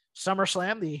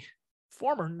 SummerSlam, the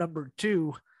former number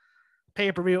 2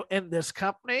 pay-per-view in this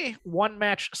company. One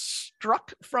match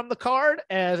struck from the card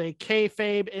as a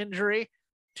kayfabe injury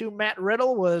to Matt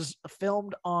Riddle was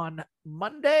filmed on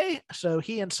Monday, so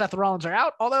he and Seth Rollins are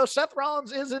out, although Seth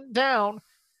Rollins is in town.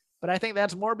 But I think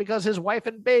that's more because his wife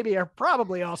and baby are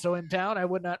probably also in town. I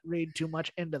would not read too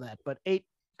much into that. But eight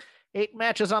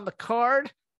matches on the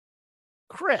card.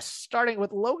 Chris, starting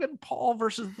with Logan Paul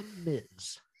versus The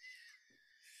Miz.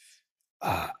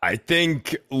 I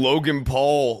think Logan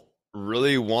Paul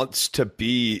really wants to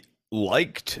be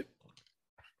liked.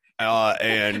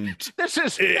 And this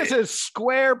is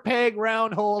square peg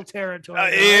round hole territory.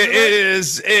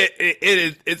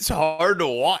 It's hard to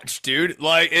watch, dude.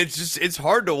 Like it's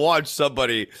hard to watch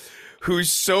somebody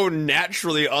who's so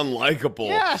naturally unlikable.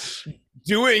 Yes.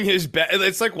 Doing his best.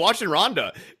 It's like watching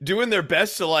Ronda doing their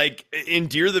best to like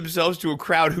endear themselves to a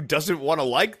crowd who doesn't want to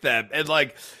like them. And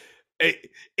like,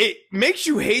 it makes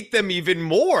you hate them even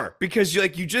more because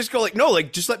you just go like, no,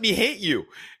 like just let me hate you.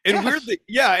 And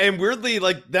weirdly,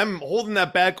 like them holding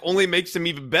that back only makes them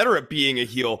even better at being a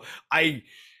heel.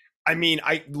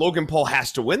 Logan Paul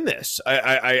has to win this.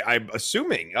 I'm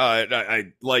assuming.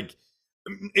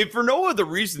 If for no other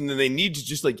reason than they need to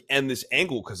just like end this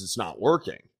angle because it's not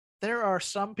working. There are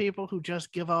some people who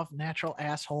just give off natural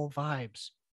asshole vibes.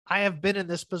 I have been in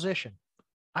this position.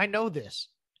 I know this.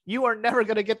 You are never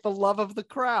going to get the love of the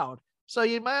crowd. So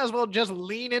you might as well just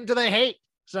lean into the hate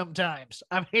sometimes.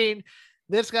 I mean,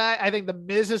 this guy, I think The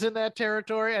Miz is in that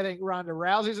territory. I think Ronda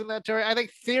Rousey's in that territory. I think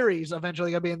Theory's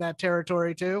eventually going to be in that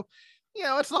territory too. You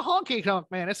know, it's the honky tonk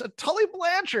man. It's a Tully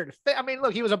Blanchard. I mean,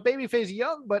 look, he was a babyface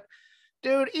young, but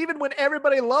dude, even when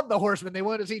everybody loved the Horseman, they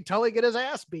wanted to see Tully get his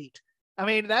ass beat. I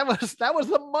mean, that was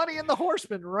the money in the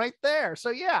Horseman right there. So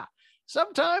yeah,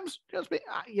 sometimes just be,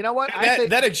 you know what?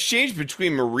 That exchange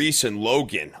between Maurice and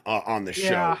Logan on the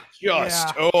show,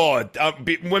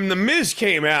 when The Miz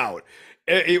came out,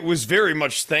 it was very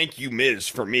much thank you, Miz,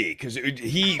 for me, because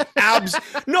he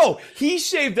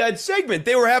saved that segment.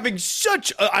 They were having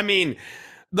such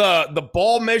the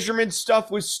ball measurement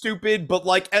stuff was stupid, but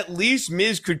like at least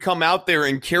Miz could come out there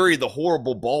and carry the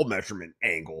horrible ball measurement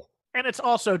angle. And it's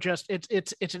also just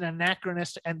it's an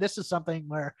anachronistic, and this is something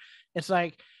where it's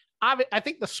like I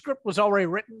think the script was already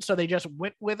written, so they just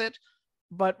went with it.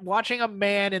 But watching a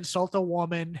man insult a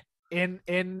woman in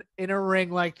a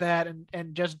ring like that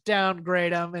and just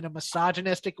downgrade them in a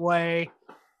misogynistic way,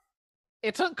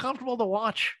 it's uncomfortable to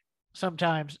watch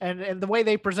sometimes. And the way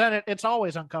they present it, it's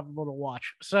always uncomfortable to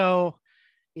watch. So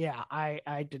yeah,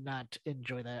 I did not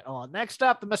enjoy that at all. Next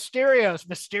up, the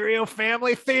Mysterio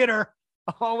Family Theater.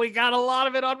 Oh, we got a lot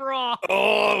of it on Raw.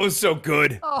 Oh, it was so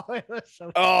good. Oh, it was so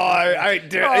good.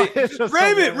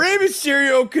 Rey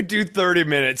Mysterio could do 30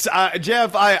 minutes.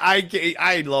 Jeff,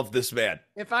 I love this man.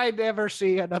 If I never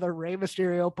see another Rey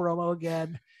Mysterio promo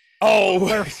again,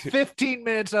 where 15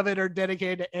 minutes of it are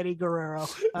dedicated to Eddie Guerrero,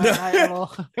 I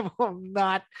will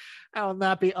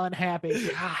not be unhappy.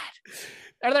 God.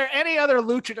 Are there any other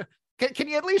luchador? Can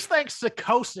you at least thank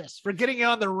Psychosis for getting you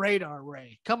on the radar,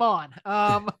 Ray? Come on.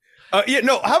 How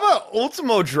about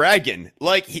Ultimo Dragon?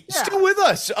 Like, he's still with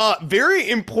us. Very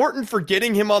important for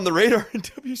getting him on the radar in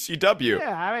WCW.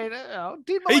 Yeah, I mean,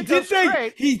 Dean he did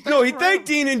thank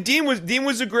Dean, and Dean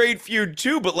was a great feud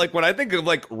too. But like when I think of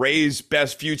like Ray's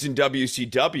best feuds in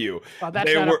WCW,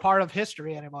 that's not a part of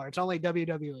history anymore. It's only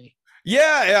WWE.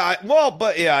 I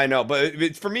know.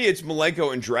 But for me, it's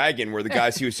Malenko and Dragon were the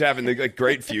guys he was having the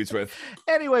great feuds with.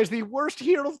 Anyways, the worst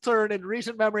heel turn in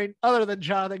recent memory, other than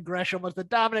Jonathan Gresham, was the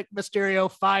Dominic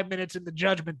Mysterio 5 minutes in the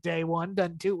Judgment Day one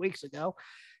done 2 weeks ago.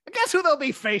 And guess who they'll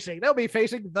be facing? They'll be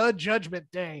facing the Judgment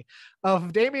Day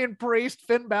of Damian Priest,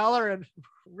 Finn Balor, and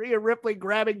Rhea Ripley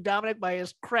grabbing Dominic by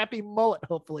his crappy mullet,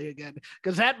 hopefully again,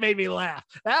 because that made me laugh.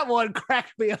 That one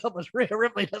cracked me up, was Rhea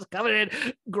Ripley just coming in,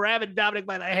 grabbing Dominic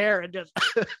by the hair and just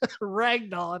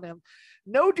ragdolling him.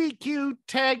 No DQ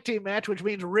tag team match, which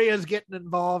means Rhea's getting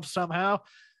involved somehow.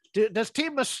 Does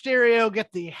Team Mysterio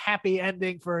get the happy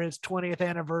ending for his 20th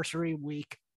anniversary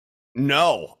week?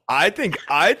 No, I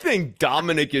think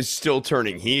Dominic is still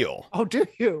turning heel. Oh, do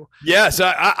you? Yes,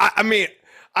 I mean,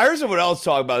 I heard someone else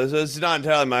talk about this. It's not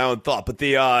entirely my own thought, but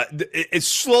it's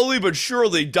slowly but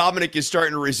surely Dominic is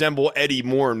starting to resemble Eddie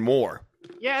more and more.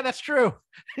 Yeah, that's true.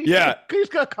 Yeah, he's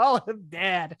gonna call him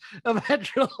Dad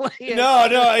eventually. No,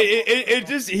 it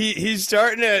just he's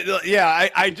starting to. Yeah,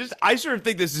 I sort of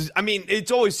think this is. I mean,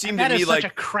 it's always seemed to me like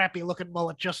such a crappy looking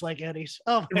mullet, just like Eddie's.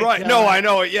 Oh, my right. God. No, I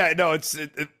know. Yeah, no, it's.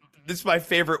 This is my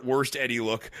favorite worst Eddie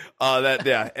look.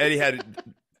 Eddie had.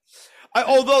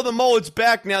 Although the mullet's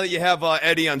back now that you have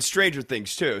Eddie on Stranger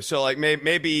Things too, so like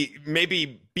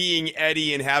maybe being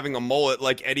Eddie and having a mullet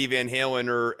like Eddie Van Halen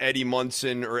or Eddie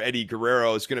Munson or Eddie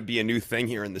Guerrero is going to be a new thing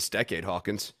here in this decade,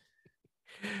 Hawkins.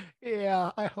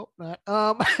 Yeah, I hope not.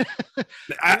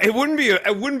 It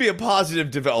wouldn't be a positive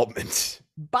development.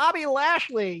 Bobby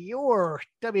Lashley, your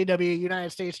WWE United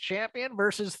States champion,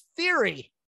 versus Theory.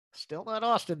 Still not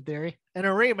Austin Theory, in a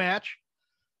rematch.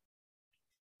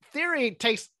 Theory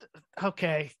takes,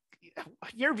 okay,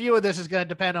 your view of this is going to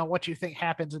depend on what you think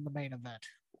happens in the main event.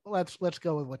 Let's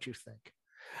go with what you think.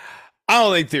 I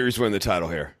don't think Theory's winning the title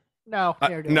here. No,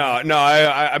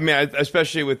 I mean,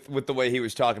 especially with the way he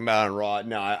was talking about on Raw.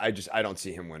 No, I don't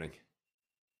see him winning.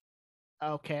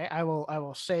 Okay, I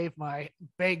will save my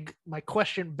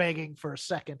question begging for a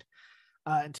second.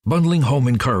 Bundling home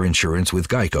and car insurance with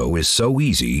Geico is so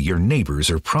easy, your neighbors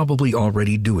are probably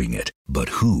already doing it. But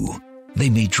who? They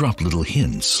may drop little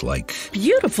hints like,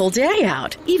 beautiful day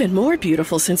out. Even more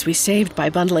beautiful since we saved by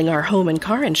bundling our home and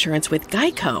car insurance with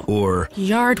Geico. Or,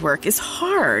 yard work is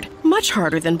hard. Much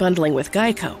harder than bundling with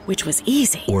Geico, which was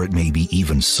easy. Or it may be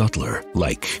even subtler,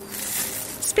 like,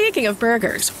 speaking of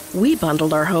burgers, we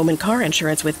bundled our home and car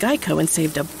insurance with Geico and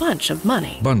saved a bunch of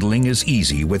money. Bundling is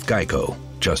easy with Geico.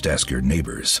 Just ask your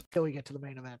neighbors. Till we get to the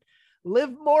main event. Liv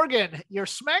Morgan, your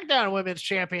SmackDown Women's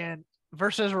Champion,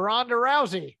 versus Ronda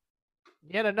Rousey.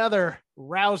 Yet another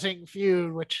rousing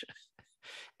feud, which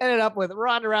ended up with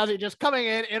Ronda Rousey just coming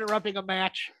in, interrupting a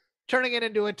match, turning it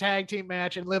into a tag team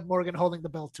match and Liv Morgan holding the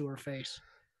belt to her face.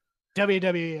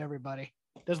 WWE, everybody.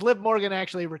 Does Liv Morgan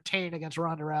actually retain against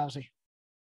Ronda Rousey?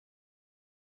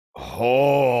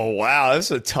 Oh, wow.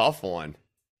 That's a tough one.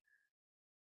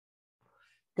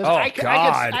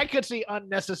 I could see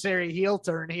unnecessary heel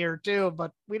turn here too,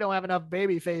 but we don't have enough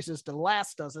baby faces to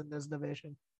last us in this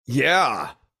division.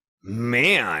 Yeah,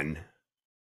 man.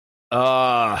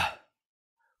 Ooh,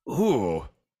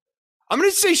 I'm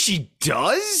gonna say she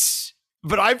does,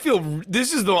 but I feel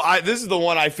this is the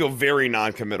one I feel very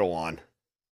non-committal on.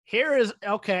 Here is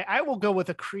okay. I will go with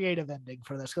a creative ending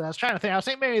for this because I was trying to think. I was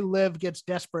saying maybe Liv gets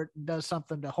desperate and does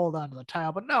something to hold on to the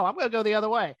title, but no, I'm going to go the other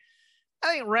way.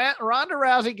 I think Ronda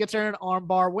Rousey gets her an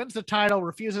armbar, wins the title,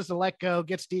 refuses to let go,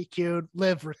 gets DQ'd.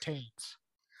 Liv retains.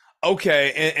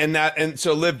 Okay, and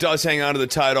so Liv does hang on to the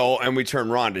title, and we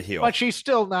turn Ronda heel. But she's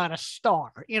still not a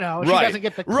star, you know. She right. doesn't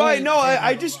get the right. No,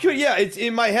 I just could. Yeah, it's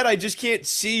in my head. I just can't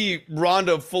see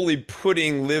Ronda fully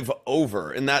putting Liv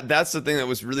over, and that's the thing that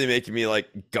was really making me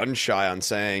like gun shy on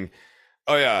saying,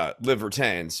 "Oh yeah, Liv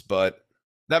retains." But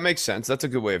that makes sense. That's a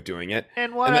good way of doing it.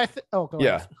 And what go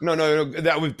yeah, ahead. No,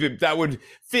 that would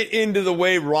fit into the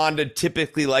way Ronda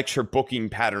typically likes her booking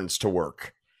patterns to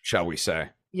work, shall we say?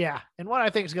 Yeah, and what I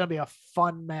think is going to be a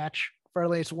fun match for at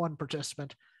least one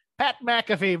participant. Pat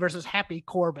McAfee versus Happy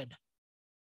Corbin.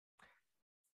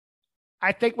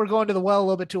 I think we're going to the well a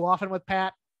little bit too often with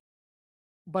Pat,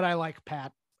 but I like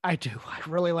Pat. I do. I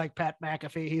really like Pat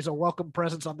McAfee. He's a welcome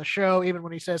presence on the show, even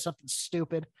when he says something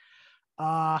stupid.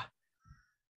 Corbin's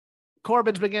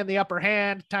been getting the upper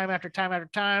hand time after time after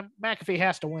time. McAfee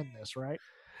has to win this, right?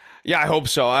 Yeah, I hope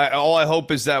so. All I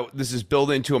hope is that this is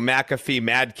built into a McAfee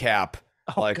madcap.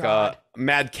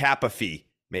 Mad Capafee,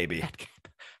 maybe.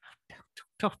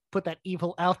 Don't put that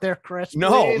evil out there, Chris.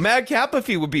 No, please. Mad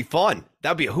Capafee would be fun.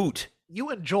 That'd be a hoot. You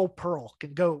and Joel Pearl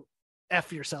can go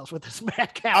F yourselves with this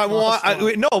Mad Cap.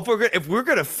 If we're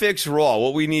gonna fix Raw,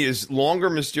 what we need is longer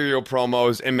Mysterio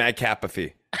promos and Mad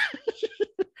Capafee.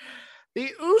 The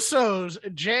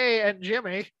Usos, Jay and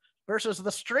Jimmy, versus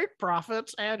the Street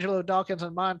Profits, Angelo Dawkins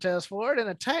and Montez Ford, in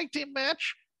a tag team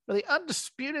match for the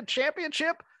Undisputed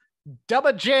Championship.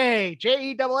 Double J,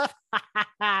 Jeff,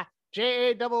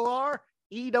 JARRET,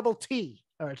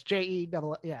 or it's JEET.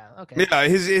 Yeah, okay. Yeah,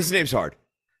 his name's hard.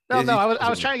 No, I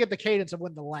was trying to get the cadence of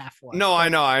when the laugh was. No, I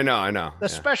know. The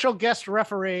special guest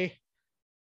referee,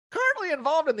 currently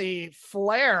involved in the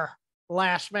Flair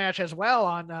last match as well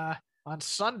on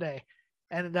Sunday.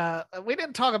 And we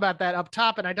didn't talk about that up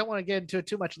top, and I don't want to get into it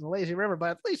too much in the Lazy River, but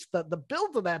at least the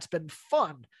build of that's been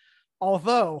fun.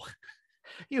 Although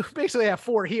you basically have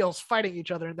four heels fighting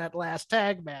each other in that last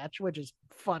tag match, which is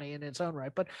funny in its own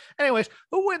right. But anyways,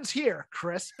 who wins here,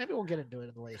 Chris? Maybe we'll get into it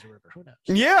in the Lazy River. Who knows?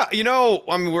 Yeah,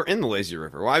 we're in the Lazy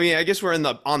River. Well, I guess we're on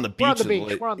the beach.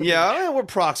 We're on the beach. We're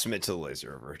proximate to the Lazy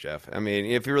River, Jeff. I mean,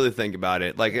 if you really think about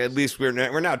it, like at least we're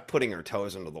not putting our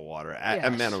toes into the water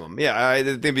at minimum. Yeah,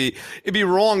 it'd be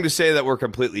wrong to say that we're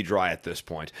completely dry at this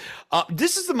point.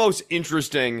 This is the most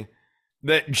interesting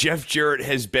that Jeff Jarrett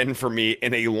has been for me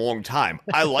in a long time.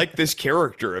 I like this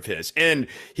character of his, and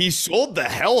he sold the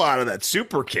hell out of that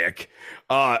super kick.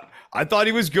 I thought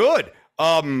he was good.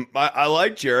 I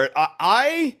like Jarrett.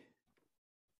 I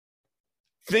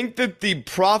think that the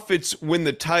Profits win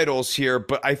the titles here,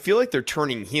 but I feel like they're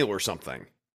turning heel or something.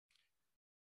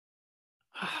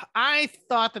 I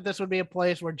thought that this would be a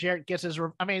place where Jarrett gets his...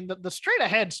 the straight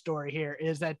ahead story here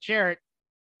is that Jarrett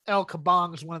El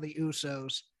Kabong's one of the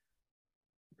Usos,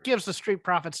 gives the Street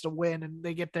Profits to win, and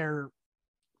they get their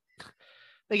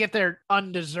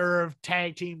undeserved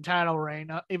tag team title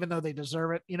reign, even though they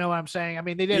deserve it. You know what I'm saying? I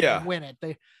mean, they didn't win it.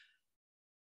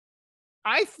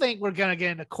 I think we're gonna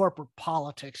get into corporate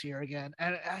politics here again,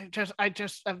 and I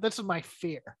just this is my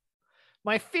fear.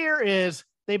 My fear is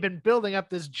they've been building up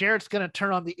this Jarrett's gonna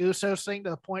turn on the Usos thing to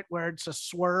the point where it's a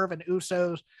swerve, and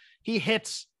he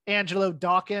hits Angelo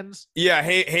Dawkins. Yeah,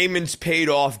 Heyman's paid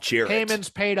off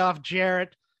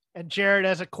Jarrett. And Jarrett,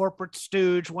 as a corporate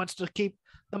stooge, wants to keep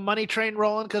the money train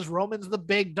rolling because Roman's the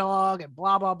big dog and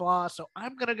blah, blah, blah. So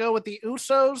I'm going to go with the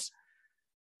Usos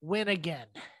win again.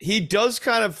 He does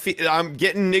kind of I'm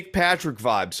getting Nick Patrick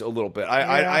vibes a little bit.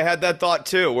 I had that thought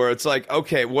too, where it's like,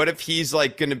 okay, what if he's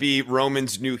like going to be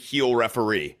Roman's new heel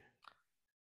referee?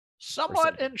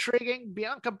 Somewhat intriguing.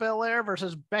 Bianca Belair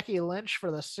versus Becky Lynch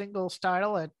for the singles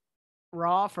title at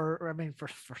Raw for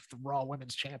the Raw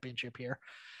Women's Championship here.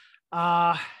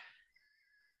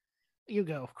 You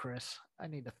go, Chris. I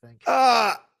need to think.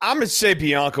 I'm gonna say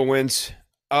Bianca wins.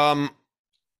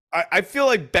 I feel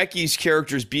like Becky's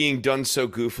character is being done so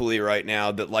goofily right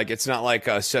now that like it's not like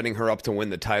setting her up to win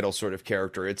the title sort of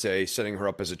character. It's a setting her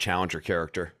up as a challenger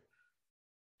character.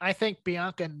 I think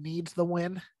Bianca needs the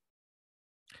win.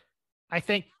 I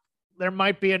think there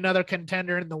might be another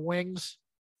contender in the wings.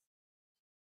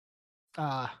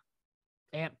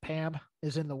 Aunt Pam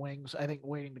is in the wings, I think,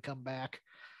 waiting to come back.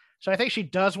 So I think she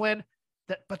does win.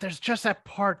 But there's just that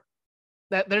part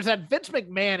that there's that Vince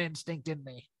McMahon instinct in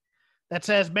me that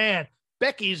says, man,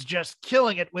 Becky's just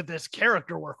killing it with this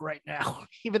character work right now,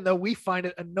 even though we find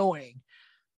it annoying.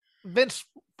 Vince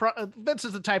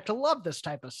is the type to love this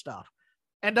type of stuff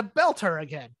and to belt her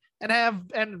again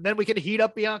and then we could heat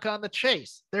up Bianca on the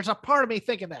chase. There's a part of me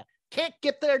thinking that. Can't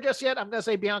get there just yet. I'm going to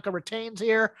say Bianca retains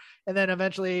here and then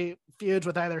eventually feuds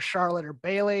with either Charlotte or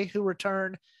Bayley, who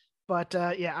return. But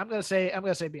yeah, I'm going to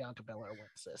say Bianca Belair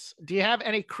wins this. Do you have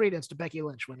any credence to Becky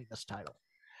Lynch winning this title?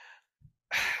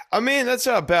 I mean, that's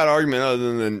not a bad argument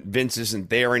other than Vince isn't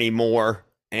there anymore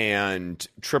and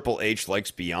Triple H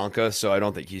likes Bianca, so I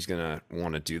don't think he's going to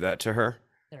want to do that to her.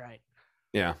 All right.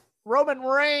 Yeah. Roman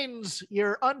Reigns,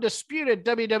 your undisputed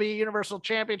WWE Universal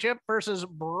Championship versus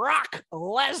Brock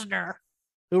Lesnar,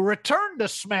 who returned to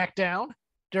SmackDown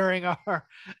during our,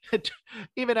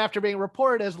 even after being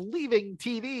reported as leaving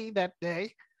TV that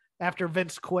day after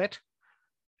Vince quit,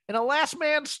 in a last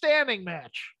man standing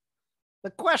match. The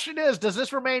question is, does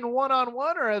this remain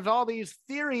one-on-one, or as all these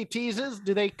Theory teases,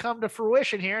 do they come to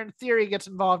fruition here and Theory gets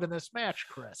involved in this match,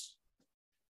 Chris?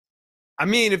 I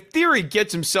mean, if Theory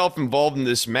gets himself involved in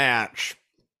this match,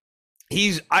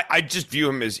 I just view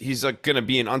him as he's like going to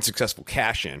be an unsuccessful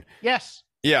cash-in. Yes.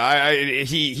 Yeah,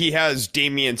 he has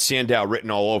Damian Sandow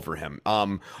written all over him.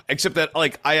 Except that,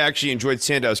 like, I actually enjoyed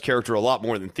Sandow's character a lot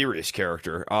more than Theory's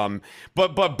character.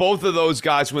 But both of those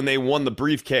guys, when they won the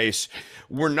briefcase,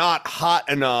 were not hot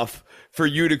enough for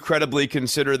you to credibly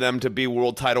consider them to be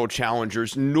world title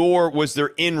challengers, nor was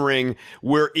their in-ring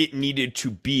where it needed to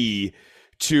be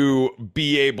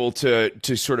able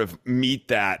to sort of meet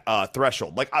that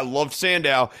threshold. Like, I loved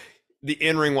Sandow. The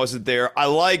in-ring wasn't there. I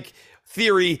like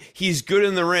Theory. He's good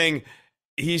in the ring.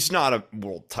 He's not a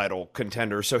world title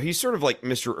contender, so he's sort of like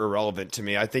Mr. Irrelevant to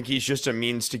me. I think he's just a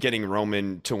means to getting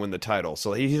Roman to win the title.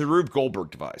 So he's a Rube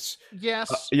Goldberg device.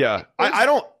 Yes. Yeah. I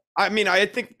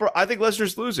think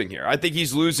Lesnar's losing here. I think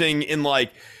he's losing in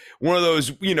like one of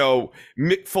those,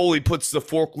 Mick Foley puts the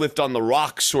forklift on the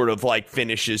Rock sort of like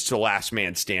finishes to last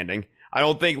man standing. I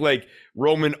don't think like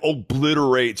Roman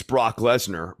obliterates Brock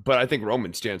Lesnar, but I think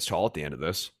Roman stands tall at the end of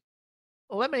this.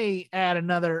 Let me add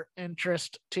another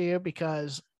interest to you,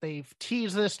 because they've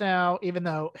teased this now, even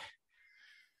though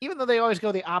they always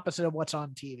go the opposite of what's on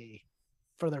TV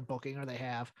for their booking, or they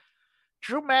have.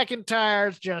 Drew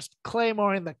McIntyre's just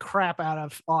claymoring the crap out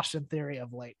of Austin Theory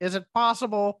of late. Is it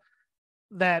possible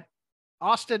that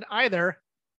Austin either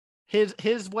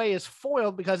his way is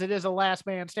foiled because it is a last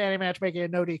man standing match, making a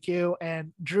no DQ,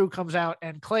 and Drew comes out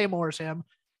and claymores him,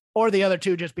 or the other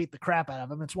two just beat the crap out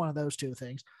of him? It's one of those two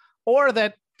things. Or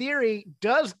that Theory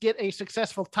does get a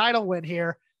successful title win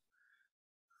here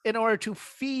in order to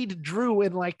feed Drew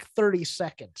in like 30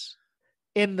 seconds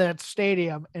in the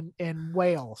stadium in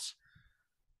Wales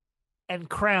and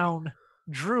crown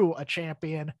Drew a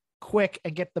champion quick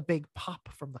and get the big pop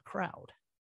from the crowd.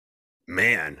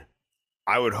 Man,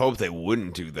 I would hope they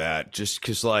wouldn't do that, just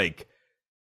because like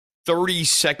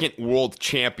 30-second world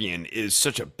champion is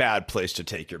such a bad place to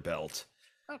take your belt.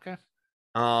 Okay.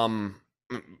 I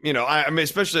mean,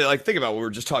 especially like think about what we were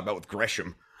just talking about with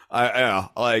Gresham.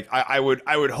 I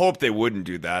would hope they wouldn't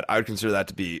do that. I would consider that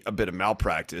to be a bit of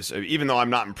malpractice. Even though I'm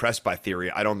not impressed by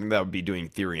Theory, I don't think that would be doing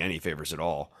Theory any favors at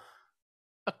all.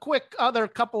 A quick other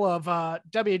couple of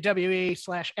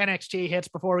WWE/NXT hits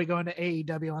before we go into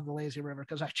AEW on the Lazy River,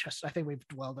 because I think we've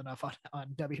dwelled enough on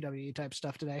WWE type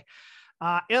stuff today.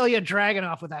 Ilya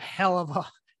Dragunov with a hell of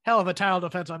a title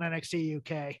defense on NXT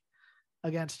UK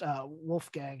against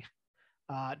Wolfgang.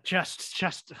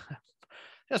 Just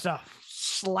a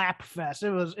slap fest. It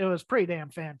was pretty damn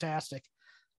fantastic.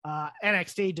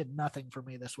 NXT did nothing for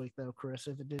me this week though, Chris.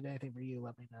 If it did anything for you,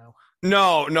 let me know.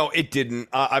 No, it didn't.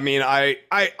 I mean, I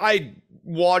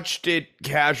watched it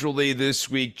casually this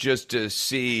week just to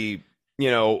see,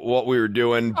 what we were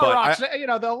doing. But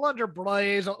the Lunder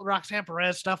Blaze, Roxanne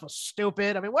Perez stuff was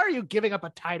stupid. I mean, why are you giving up a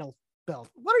title belt?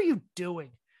 What are you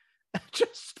doing?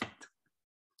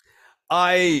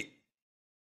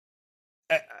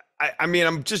 I mean,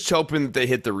 I'm just hoping that they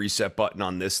hit the reset button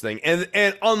on this thing. And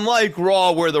unlike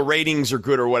Raw, where the ratings are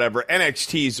good or whatever,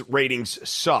 NXT's ratings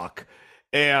suck.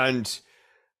 And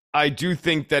I do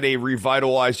think that a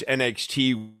revitalized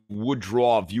NXT would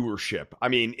draw viewership. I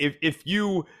mean, if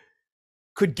you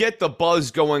could get the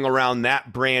buzz going around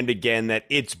that brand again, that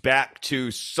it's back to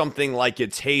something like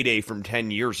its heyday from 10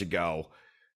 years ago,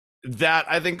 that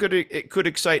I think could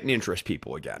excite and interest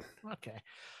people again. Okay.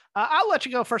 I'll let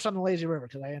you go first on the Lazy River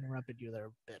because I interrupted you there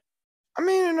a bit. I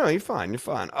mean, no, you're fine.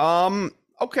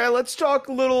 Okay, let's talk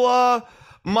a little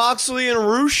Moxley and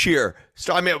Roosh here.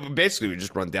 So, I mean, basically, we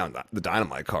just run down the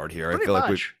Dynamite card here. Pretty I feel much.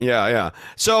 like yeah.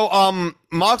 So,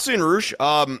 Moxley and Roosh,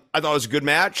 I thought it was a good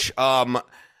match.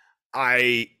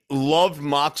 I loved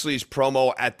Moxley's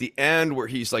promo at the end where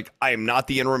he's like, I am not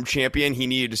the interim champion. He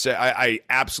needed to say, I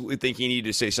absolutely think he needed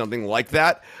to say something like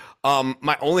that.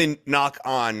 My only knock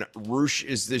on Roosh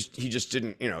is this: he just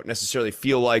didn't, necessarily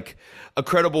feel like a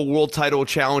credible world title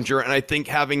challenger. And I think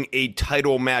having a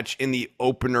title match in the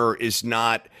opener is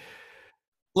not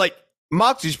like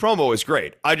Moxley's promo is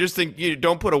great. I just think you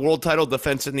don't put a world title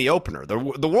defense in the opener.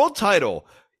 The world title,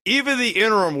 even the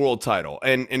interim world title,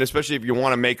 and especially if you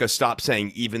want to make us stop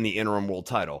saying even the interim world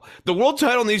title, the world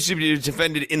title needs to be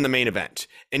defended in the main event.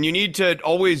 And you need to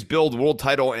always build world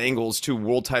title angles to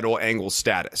world title angle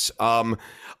status.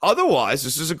 Otherwise,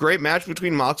 this is a great match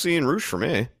between Moxley and Roosh for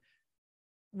me.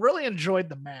 Really enjoyed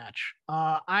the match.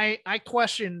 I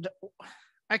questioned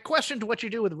what you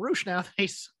do with Roosh now that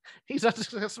he's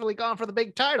unsuccessfully gone for the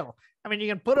big title. I mean, you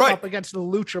can put him up against the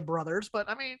Lucha Brothers, but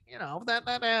I mean,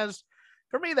 that has,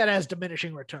 for me, that has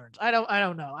diminishing returns. I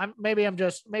don't know.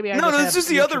 This is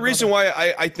the other reason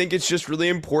why I think it's just really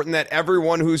important that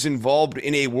everyone who's involved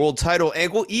in a world title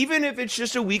angle, even if it's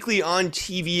just a weekly on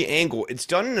TV angle, it's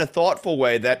done in a thoughtful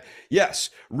way that, yes,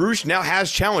 Roosh now has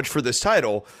challenged for this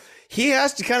title. He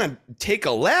has to kind of take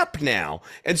a lap now.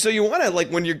 And so you want to, like,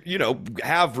 when you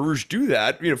have Roosh do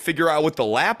that, figure out what the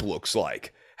lap looks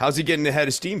like. How's he getting the head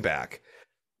of steam back?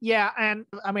 Yeah. And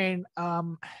I mean,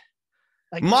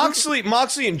 like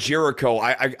Moxley and Jericho,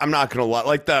 I'm not going to lie,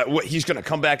 like he's going to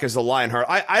come back as the Lionheart.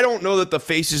 I don't know that the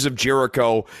faces of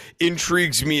Jericho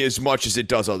intrigues me as much as it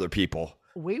does other people.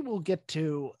 We will get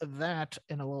to that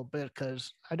in a little bit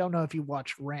because I don't know if you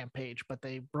watched Rampage, but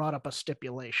they brought up a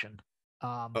stipulation.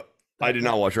 I did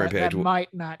not watch Rampage. That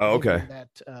might not. Okay.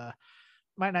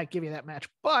 Might not give you that match,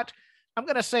 but I'm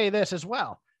going to say this as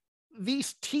well.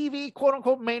 These TV quote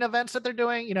unquote main events that they're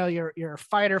doing, your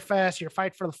Fighter Fest, your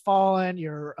Fight for the Fallen,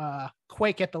 your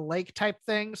Quake at the Lake type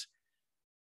things,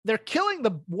 they're killing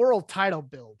the world title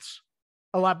builds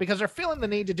a lot because they're feeling the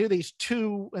need to do these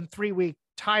 2 and 3 week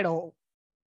title,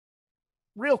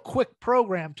 real quick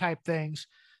program type things.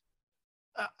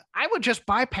 I would just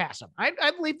bypass them.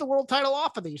 I'd leave the world title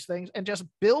off of these things and just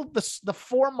build the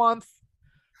 4-month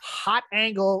hot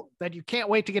angle that you can't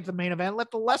wait to get to the main event.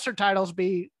 Let the lesser titles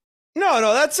be. No,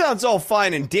 that sounds all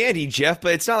fine and dandy, Jeff,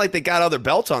 but it's not like they got other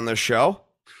belts on this show.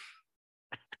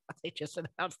 They just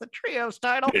announced the trios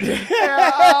title.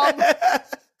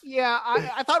 Yeah,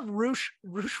 I thought Roosh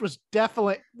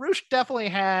definitely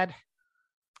had,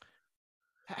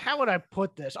 how would I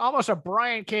put this? Almost a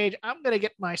Brian Cage. I'm going to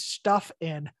get my stuff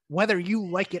in, whether you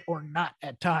like it or not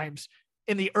at times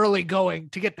in the early going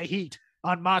to get the heat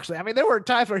on Moxley. I mean, there were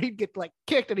times where he'd get like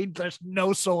kicked and he'd just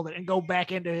no-sold it and go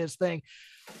back into his thing.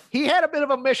 He had a bit of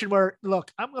a mission where,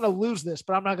 look, I'm going to lose this,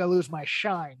 but I'm not going to lose my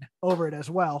shine over it as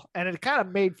well. And it kind of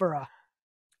made for a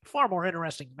far more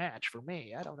interesting match for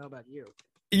me. I don't know about you.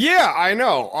 Yeah, I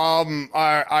know.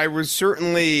 I was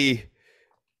certainly...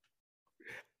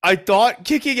 I thought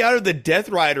kicking out of the Death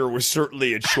Rider was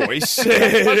certainly a choice.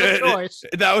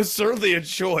 That was certainly a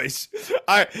choice.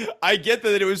 I get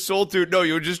that it was sold to, no,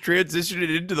 you would just transition it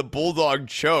into the Bulldog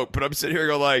choke, but I'm sitting here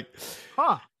going like,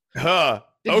 okay.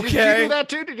 Did you do that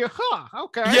too? Did you?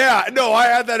 Okay. Yeah, no, I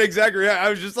had that exact reaction. I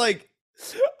was just like,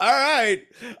 all right,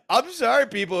 I'm sorry,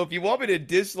 people. If you want me to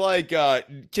dislike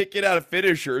kicking out of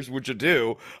finishers, which I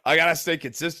do, I got to stay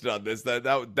consistent on this.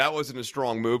 That wasn't a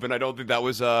strong move, and I don't think that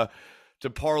was to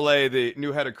parlay the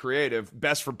new head of creative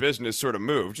best for business sort of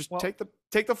move. Just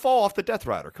take the fall off the Death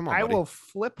Rider. Come on, buddy. I will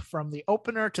flip from the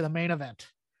opener to the main event.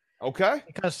 Okay.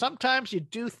 Because sometimes you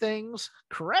do things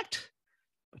correct,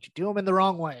 but you do them in the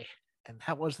wrong way. And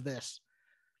that was this.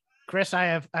 Chris, I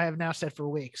have now said for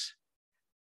weeks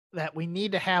that we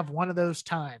need to have one of those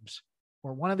times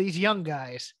where one of these young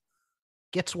guys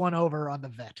gets one over on the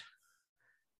vet.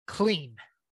 Clean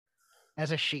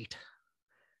as a sheet.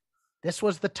 This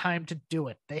was the time to do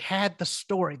it. They had the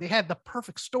story. They had the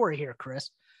perfect story here, Chris.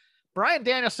 Bryan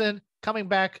Danielson coming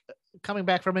back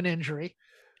from an injury.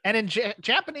 And in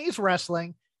Japanese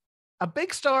wrestling, a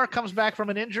big star comes back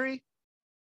from an injury,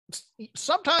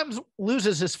 sometimes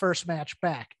loses his first match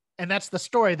back. And that's the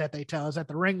story that they tell, is that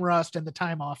the ring rust and the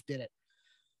time off did it.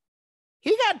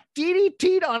 He got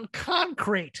DDT'd on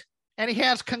concrete and he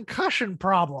has concussion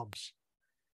problems.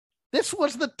 This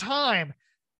was the time.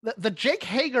 The Jake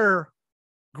Hager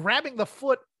grabbing the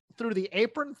foot through the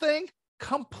apron thing,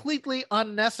 completely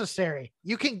unnecessary.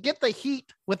 You can get the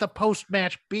heat with a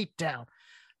post-match beatdown,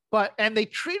 and they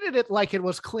treated it like it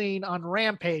was clean on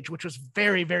Rampage, which was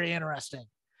very, very interesting.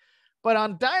 But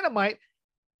on Dynamite,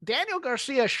 Daniel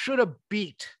Garcia should have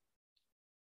beat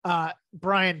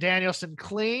Bryan Danielson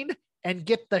clean and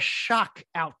get the shock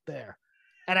out there.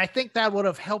 And I think that would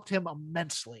have helped him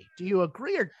immensely. Do you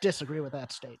agree or disagree with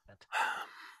that statement?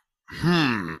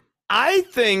 I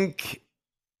think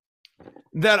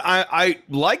that I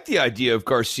like the idea of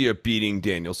Garcia beating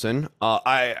Danielson.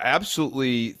 I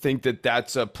absolutely think that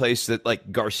that's a place that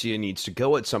like Garcia needs to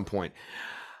go at some point.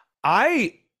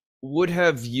 I would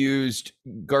have used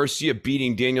Garcia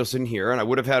beating Danielson here, and I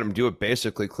would have had him do it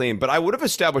basically clean, but I would have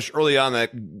established early on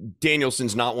that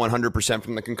Danielson's not 100%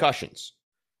 from the concussions.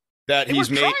 That they were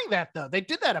trying that though. They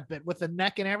did that a bit with the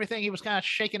neck and everything. He was kind of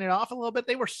shaking it off a little bit.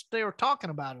 They were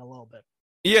talking about it a little bit.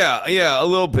 Yeah, a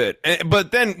little bit.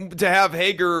 But then to have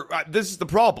Hager, this is the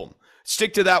problem.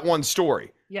 Stick to that one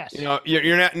story. Yes. You know,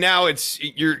 you're not, now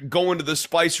you're going to the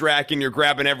spice rack and you're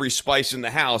grabbing every spice in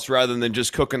the house rather than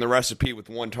just cooking the recipe with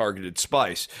one targeted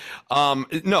spice.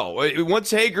 No,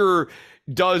 once Hager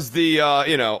does the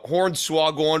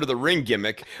hornswoggle go onto the ring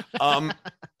gimmick,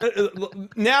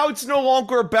 now it's no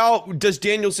longer about does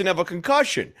Danielson have a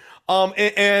concussion.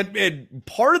 And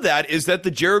part of that is that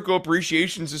the Jericho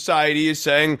Appreciation Society is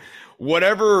saying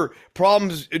whatever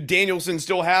problems Danielson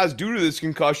still has due to this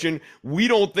concussion, we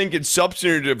don't think it's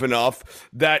substantive enough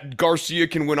that Garcia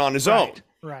can win on his own.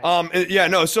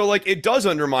 Right. So like it does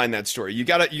undermine that story. You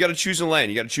gotta choose a lane.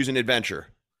 You gotta choose an adventure.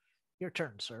 Your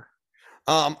turn, sir.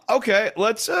 Okay,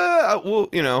 let's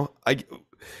I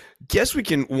guess we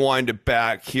can wind it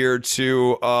back here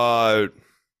to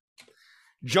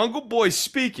Jungle Boy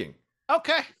speaking.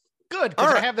 Okay, good.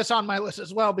 Because I have this on my list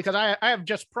as well because I have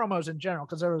just promos in general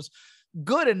because there was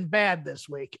good and bad this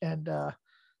week. And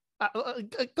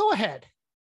go ahead.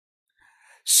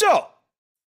 So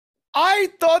I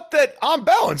thought that on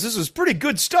balance, this was pretty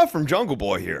good stuff from Jungle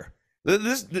Boy here.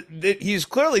 He's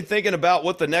clearly thinking about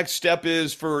what the next step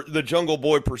is for the Jungle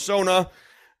Boy persona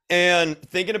and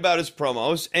thinking about his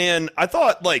promos. And I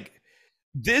thought like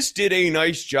this did a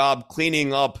nice job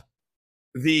cleaning up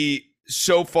the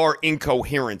so far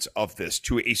incoherence of this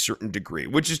to a certain degree,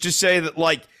 which is to say that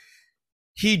like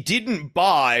he didn't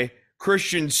buy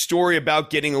Christian's story about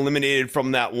getting eliminated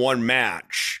from that one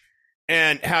match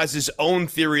and has his own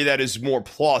theory that is more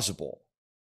plausible,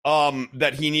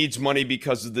 that he needs money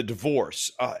because of the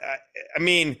divorce. I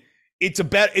mean, it's a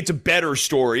better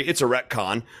story. It's a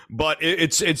retcon, but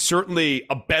it's certainly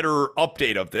a better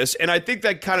update of this. And I think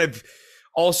that kind of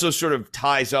also sort of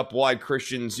ties up why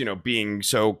Christian's, being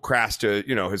so crass to,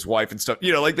 his wife and stuff,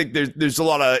 like there's a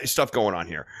lot of stuff going on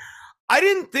here. I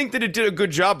didn't think that it did a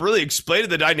good job really explaining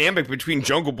the dynamic between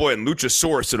Jungle Boy and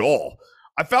Luchasaurus at all.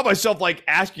 I found myself like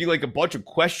asking like a bunch of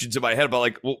questions in my head about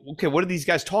like, well, okay, what did these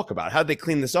guys talk about? How did they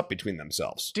clean this up between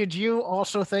themselves? Did you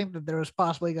also think that there was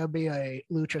possibly going to be a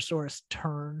Luchasaurus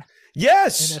turn?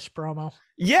 Yes. In this promo?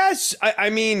 Yes. I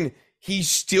mean,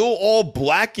 he's still all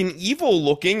black and evil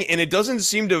looking, and it doesn't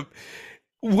seem to...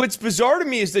 What's bizarre to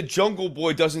me is that Jungle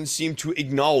Boy doesn't seem to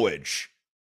acknowledge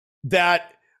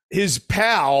that his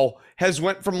pal has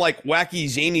went from like wacky,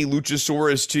 zany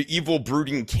Luchasaurus to evil,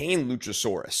 brooding Kane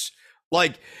Luchasaurus.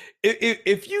 Like,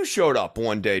 if you showed up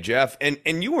one day, Jeff, and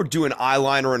you were doing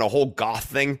eyeliner and a whole goth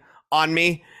thing on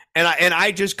me, and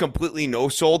I just completely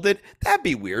no-sold it, that'd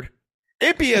be weird.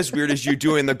 It'd be as weird as you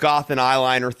doing the goth and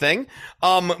eyeliner thing.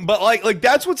 But like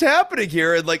that's what's happening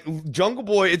here. And like Jungle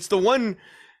Boy, it's the one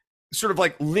sort of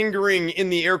like lingering in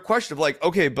the air question of like,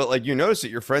 okay, but like you notice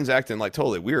that your friend's acting like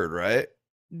totally weird, right?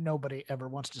 Nobody ever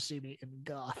wants to see me in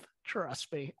goth.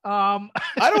 Trust me. I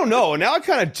don't know. Now I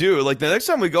kind of do. Like the next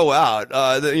time we go out,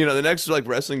 the next like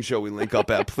wrestling show we link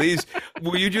up at, please,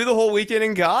 will you do the whole weekend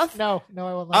in goth? No, I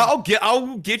will not.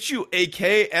 I'll get you a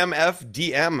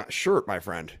KMFDM shirt, my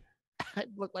friend. I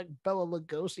look like Bela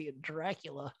Lugosi and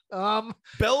Dracula. Bela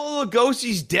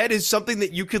Lugosi's Dead is something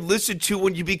that you could listen to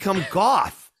when you become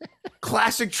goth.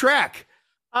 Classic track.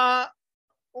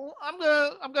 Well,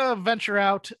 I'm gonna venture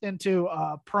out into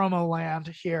promo land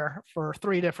here for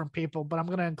 3 different people, but I'm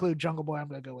gonna include Jungle Boy. I'm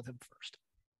gonna go with him first.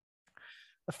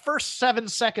 The first 7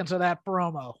 seconds of that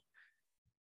promo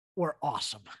were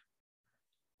awesome.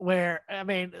 Where I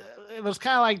mean, it was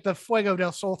kind of like the Fuego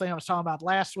del Sol thing I was talking about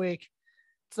last week.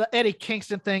 It's the Eddie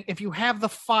Kingston thing. If you have the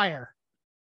fire,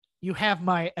 you have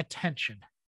my attention.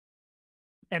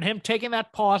 And him taking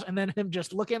that pause and then him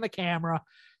just looking at the camera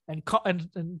and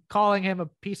calling him a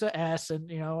piece of S and,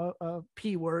 a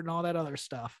P word and all that other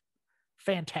stuff.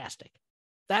 Fantastic.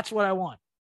 That's what I want.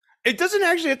 It doesn't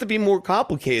actually have to be more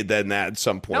complicated than that at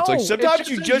some points. No, like sometimes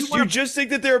you just think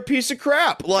that they're a piece of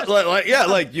crap.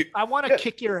 I want to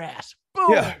kick your ass.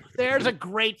 Boom. Yeah. There's a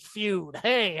great feud.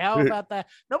 Hey, how about that?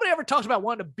 Nobody ever talks about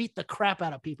wanting to beat the crap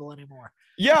out of people anymore.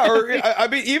 Yeah, or I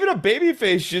mean, even a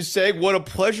babyface just saying what a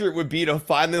pleasure it would be to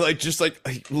finally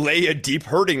lay a deep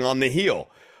hurting on the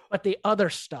heel. But the other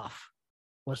stuff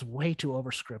was way too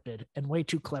overscripted and way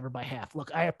too clever by half.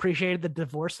 Look, I appreciated the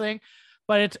divorce thing,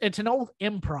 but it's an old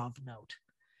improv note.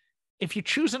 If you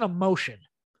choose an emotion,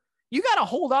 you got to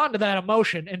hold on to that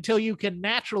emotion until you can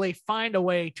naturally find a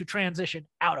way to transition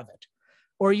out of it.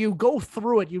 Or you go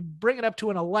through it, you bring it up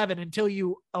to an 11 until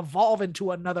you evolve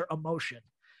into another emotion.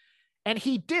 And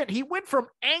he did. He went from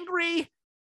angry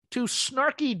to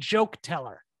snarky joke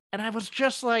teller. And I was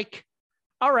just like,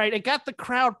 all right, it got the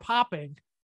crowd popping,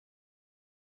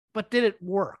 but did it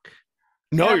work?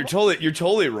 No, you're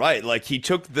totally right. Like he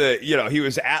took he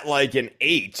was at like an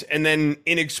 8 and then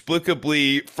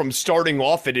inexplicably from starting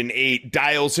off at an 8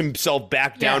 dials himself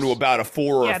back down to about a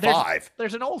 4 or a 5.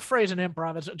 There's an old phrase in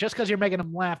improv. It's just because you're making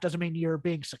them laugh doesn't mean you're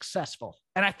being successful.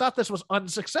 And I thought this was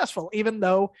unsuccessful, even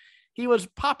though he was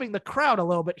popping the crowd a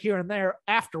little bit here and there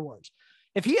afterwards.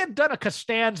 If he had done a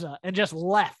Costanza and just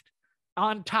left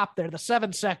on top there, the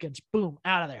 7 seconds, boom,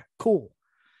 out of there. Cool.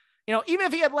 Even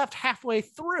if he had left halfway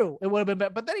through, it would have been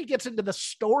better. But then he gets into the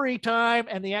story time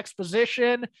and the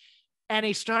exposition, and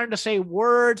he's starting to say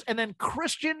words, and then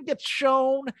Christian gets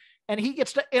shown, and he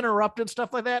gets to interrupt and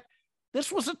stuff like that.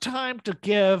 This was a time to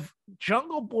give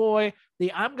Jungle Boy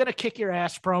the I'm going to kick your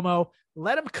ass promo.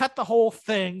 Let him cut the whole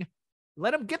thing.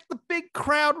 Let him get the big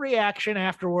crowd reaction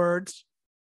afterwards.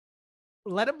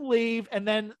 Let him leave, and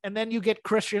then you get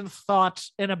Christian's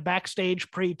thoughts in a backstage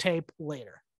pre-tape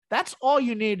later. That's all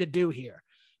you need to do here.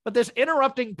 But this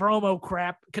interrupting promo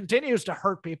crap continues to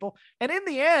hurt people. And in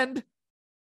the end,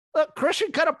 look,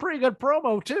 Christian cut a pretty good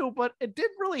promo too, but it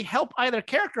didn't really help either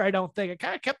character, I don't think. It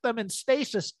kind of kept them in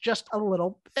stasis just a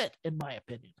little bit, in my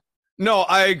opinion. No,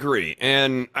 I agree.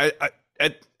 And I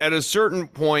at a certain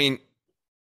point,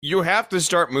 you have to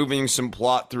start moving some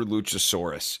plot through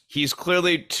Luchasaurus. He's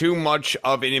clearly too much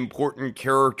of an important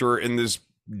character in this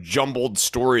jumbled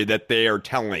story that they are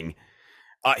telling.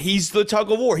 He's the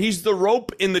tug of war. He's the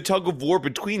rope in the tug of war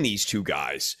between these two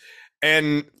guys.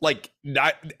 And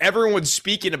everyone's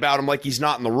speaking about him like he's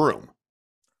not in the room.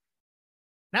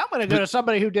 Now I'm going to go to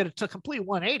somebody who did a complete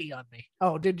 180 on me.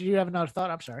 Oh, did you have another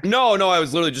thought? I'm sorry. No, I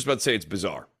was literally just about to say it's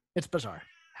bizarre. It's bizarre.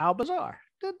 How bizarre?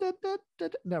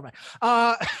 Never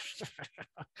mind.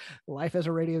 Life as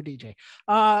a radio DJ.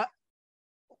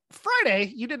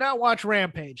 Friday, you did not watch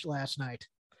Rampage last night.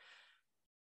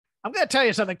 I'm going to tell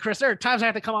you something, Chris. There are times I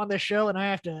have to come on this show and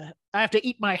I have to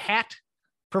eat my hat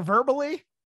proverbially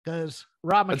because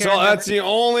Rob McCarron. That's the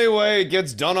only way it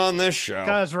gets done on this show.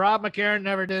 Because Rob McCarron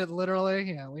never did it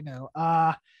literally. Yeah, we know.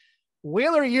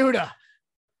 Wheeler Yuta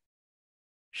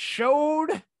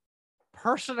showed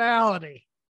personality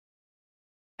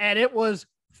and it was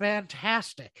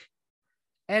fantastic.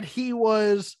 And he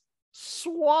was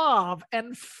suave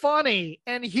and funny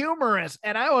and humorous,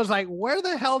 and I was like, where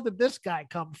the hell did this guy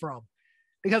come from?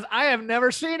 Because I have never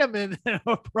seen him in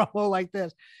a promo like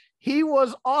this. He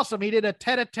was awesome. He did a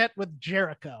tete-a-tete with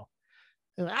Jericho.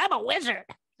 I'm a wizard.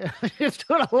 He's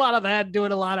doing a lot of that,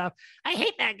 doing a lot of I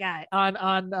hate that guy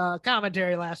on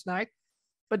commentary last night.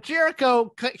 But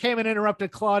Jericho came and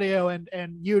interrupted Claudio and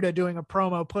Yuta doing a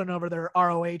promo, putting over their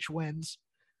ROH wins,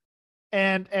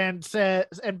 and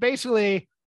basically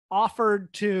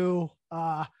offered to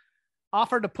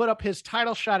put up his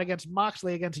title shot against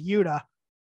Moxley against Yuta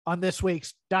on this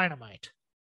week's Dynamite.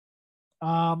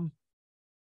 And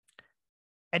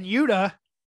Yuta,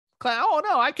 oh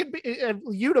no, I can be.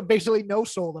 Yuta basically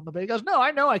no-sold him a bit. He goes, no,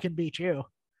 I know I can beat you.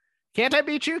 Can't I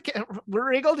beat you?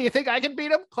 Regal, do you think I can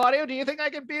beat him? Claudio, do you think I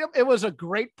can beat him? It was a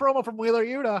great promo from Wheeler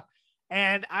Yuta,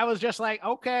 and I was just like,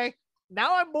 okay,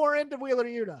 now I'm more into Wheeler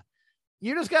Yuta.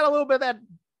 Yuta's got a little bit of that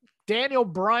Daniel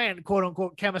Bryan, quote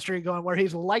unquote, chemistry going where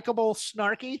he's likable,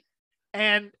 snarky,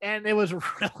 and it was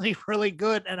really, really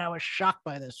good. And I was shocked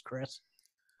by this, Chris.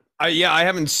 Yeah, I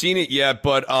haven't seen it yet,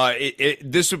 but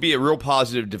this would be a real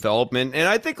positive development. And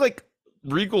I think like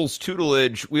Regal's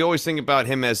tutelage, we always think about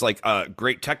him as like a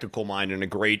great technical mind and a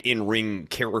great in-ring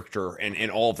character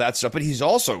and all of that stuff. But he's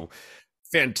also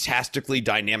fantastically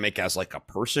dynamic as like a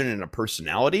person and a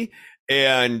personality.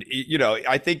 And,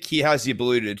 I think he has the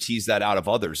ability to tease that out of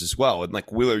others as well. And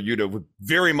like Wheeler Yuta would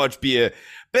very much be a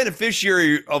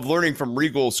beneficiary of learning from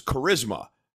Regal's charisma,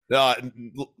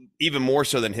 even more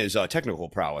so than his technical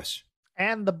prowess.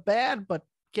 And the bad, but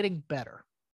getting better.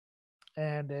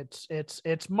 And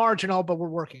it's marginal, but we're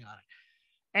working on it.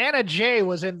 Anna Jay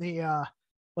was in the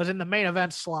main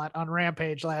event slot on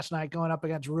Rampage last night, going up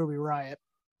against Ruby Riott,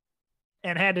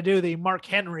 and had to do the Mark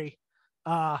Henry,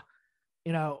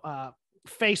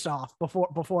 face off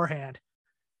beforehand.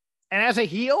 And as a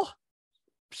heel,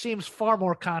 seems far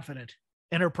more confident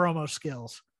in her promo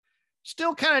skills.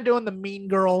 Still kind of doing the mean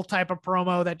girl type of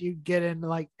promo that you get in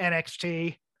like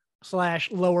NXT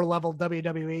 / lower level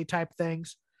WWE type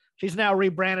things. She's now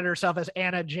rebranded herself as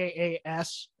Anna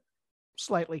JAS,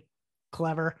 slightly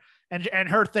clever. And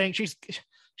her thing, she's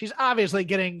obviously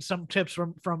getting some tips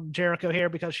from Jericho here,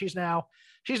 because she's now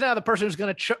the person who's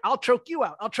going to I'll choke you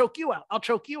out. I'll choke you out. I'll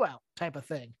choke you out type of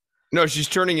thing. No, she's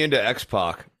turning into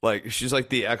X-Pac. Like, she's like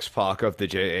the X-Pac of the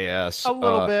JAS. A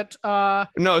little bit.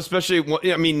 No, especially,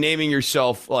 naming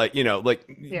yourself,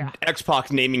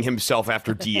 X-Pac naming himself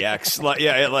after DX.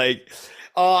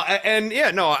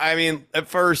 At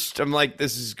first I'm like,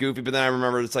 this is goofy, but then I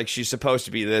remember it's like, she's supposed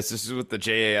to be this. This is what the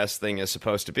JAS thing is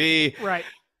supposed to be. Right.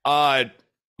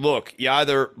 Look, you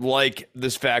either like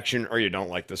this faction or you don't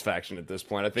like this faction at this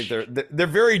point. I think they're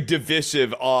very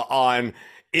divisive on,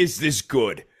 is this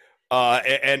good?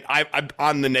 And I'm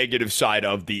on the negative side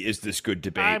of the is this good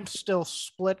debate. I'm still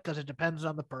split because it depends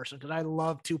on the person, because I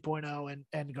love 2.0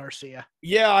 and Garcia.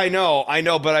 Yeah, I know,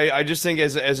 but I just think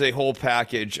as a whole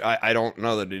package, I don't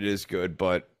know that it is good,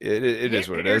 but it is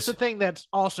what it is. Here's the thing that's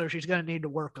also she's going to need to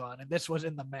work on, and this was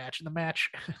in the match. And the match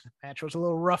was a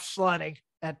little rough sledding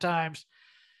at times.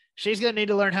 She's going to need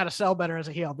to learn how to sell better as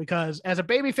a heel, because as a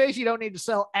babyface, you don't need to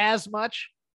sell as much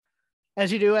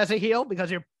as you do as a heel,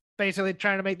 because you're basically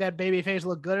trying to make that babyface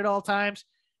look good at all times.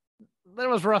 There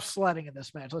was rough sledding in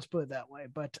this match, let's put it that way.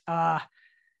 But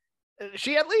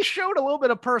she at least showed a little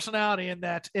bit of personality in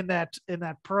that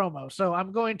promo. So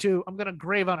I'm going to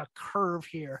grave on a curve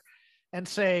here and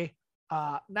say,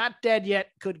 not dead yet,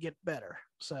 could get better.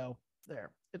 So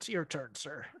there, it's your turn,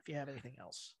 sir, if you have anything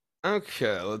else.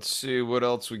 Okay, let's see what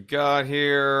else we got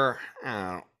here.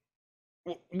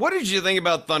 What did you think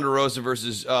about Thunder Rosa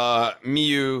versus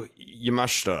Miyu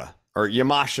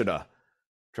Yamashita?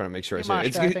 Trying to make sure I say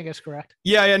it. I think it's correct.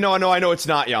 Yeah, no, I know it's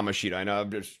not Yamashita. I know, I'm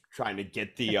just trying to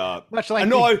get the I was trying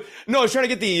to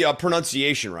get the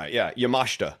pronunciation right. Yeah,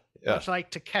 Yamashita. Yeah. Much like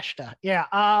Takeshita. Yeah.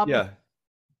 Yeah.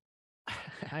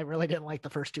 I really didn't like the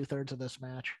first 2/3 of this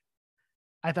match.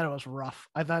 I thought it was rough.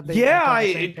 I thought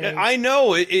I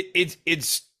know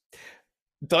it's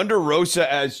Thunder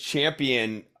Rosa as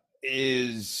champion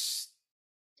it's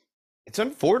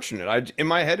unfortunate. In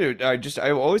my head, I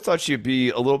always thought she'd be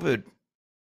a little bit.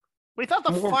 We thought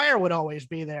the fire would always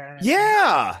be there.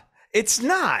 Yeah, it's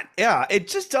not. Yeah, it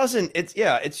just doesn't.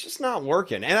 It's just not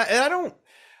working. And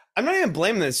I'm not even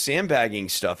blaming the sandbagging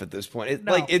stuff at this point.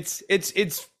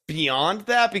 It's beyond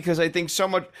that, because I think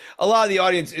a lot of the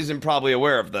audience isn't probably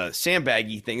aware of the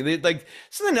sandbaggy thing. Like,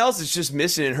 something else is just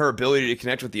missing in her ability to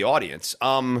connect with the audience.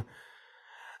 I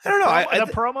don't know.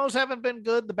 The promos haven't been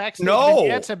good. The backstage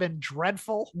vignettes have been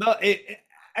dreadful.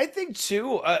 I think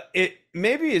too, it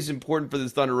maybe is important for the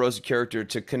Thunder Rosa character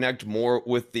to connect more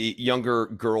with the younger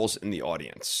girls in the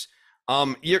audience.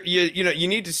 You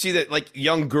need to see that, like,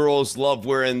 young girls love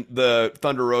wearing the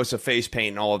Thunder Rosa face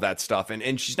paint and all of that stuff,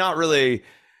 and she's not really.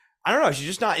 I don't know. She's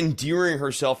just not endearing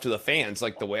herself to the fans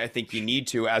like the way I think you need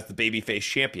to as the babyface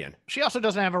champion. She also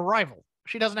doesn't have a rival.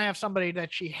 She doesn't have somebody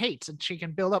that she hates and she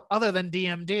can build up other than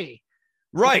DMD.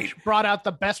 Right. Which brought out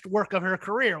the best work of her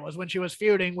career was when she was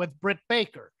feuding with Britt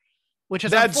Baker, which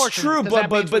is that's true, but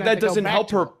that doesn't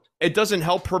help her. It doesn't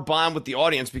help her bond with the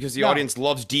audience because the audience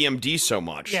loves DMD so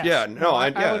much. Yes. Yeah, no,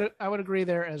 I would agree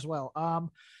there as well.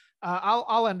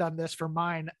 I'll end on this for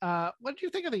mine. What did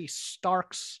you think of the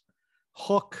Starks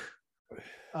Hook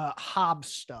Hobbs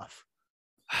stuff?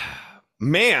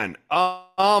 Man,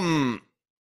 I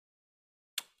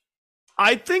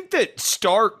think that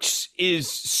Starks is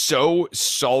so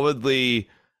solidly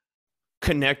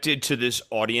connected to this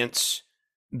audience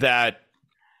that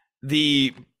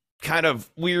the kind of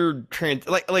weird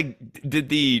did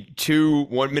the 2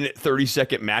 1-minute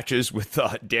 30-second matches with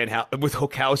with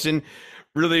Hookhausen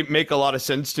really make a lot of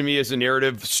sense to me as a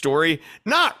narrative story?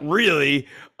 Not really.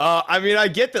 I mean, I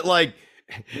get that, like,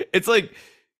 it's like,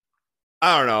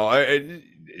 I don't know.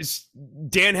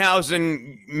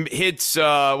 Danhausen hits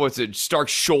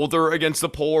Stark's shoulder against the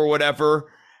pole or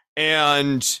whatever,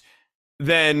 and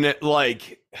then,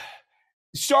 like,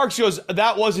 Starks goes,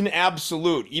 that was an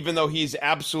absolute, even though he's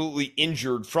absolutely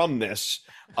injured from this.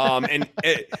 And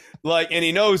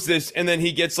he knows this, and then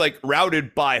he gets, like,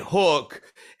 routed by Hook,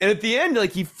 and at the end,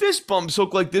 like, he fist bumps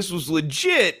Hook like this was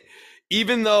legit,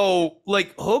 even though,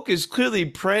 like, Hook is clearly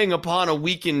preying upon a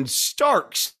weakened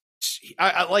Starks.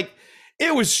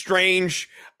 It was strange.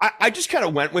 I just kind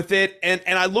of went with it, and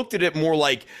I looked at it more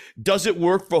like, does it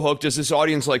work for Hook? Does this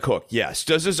audience like Hook? Yes.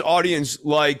 Does this audience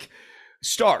like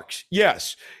Starks?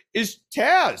 Yes. Is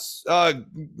Taz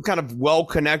kind of well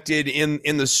connected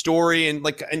in the story and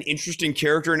like an interesting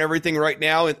character and everything right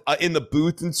now in the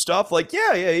booth and stuff? Like,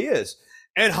 yeah, he is.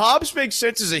 And Hobbs makes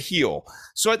sense as a heel.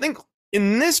 So I think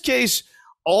in this case,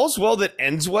 all's well that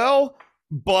ends well,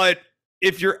 but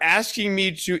if you're asking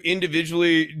me to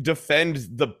individually defend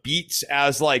the beats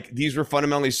as like these were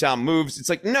fundamentally sound moves, it's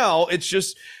like, no, it's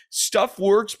just stuff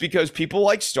works because people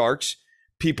like Starks,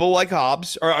 people like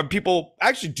Hobbs, or people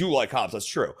actually do like Hobbs. That's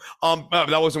true.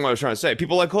 That wasn't what I was trying to say.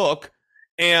 People like Hook,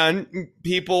 and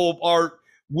people are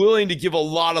willing to give a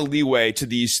lot of leeway to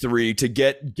these three to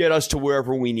get us to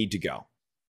wherever we need to go.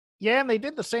 Yeah, and they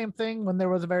did the same thing when there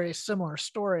was a very similar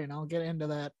story, and I'll get into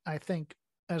that, I think,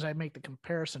 as I make the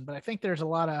comparison. But I think there's a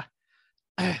lot of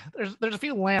there's a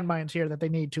few landmines here that they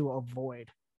need to avoid.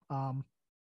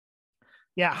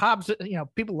 Yeah, Hobbs,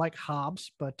 people like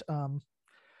Hobbs, but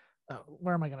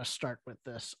where am I going to start with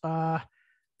this? The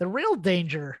real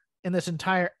danger in this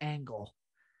entire angle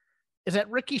is that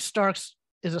Ricky Starks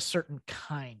is a certain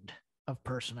kind of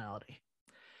personality.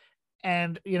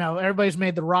 And, everybody's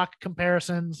made the Rock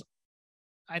comparisons.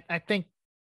 I think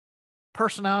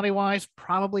personality-wise,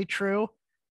 probably true.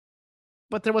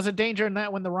 But there was a danger in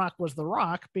that when The Rock was The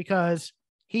Rock, because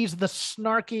he's the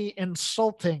snarky,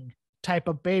 insulting type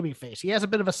of babyface. He has a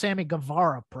bit of a Sammy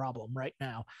Guevara problem right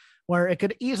now, where it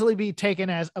could easily be taken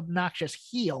as obnoxious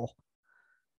heel,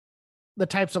 the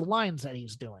types of lines that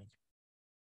he's doing.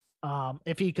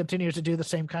 If he continues to do the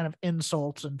same kind of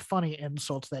insults and funny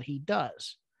insults that he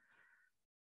does.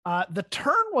 The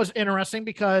turn was interesting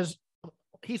because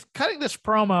he's cutting this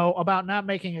promo about not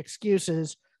making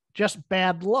excuses, just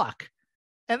bad luck.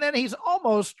 And then he's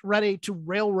almost ready to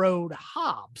railroad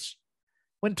Hobbs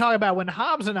when talking about when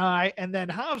Hobbs and I, and then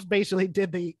Hobbs basically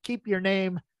did the keep your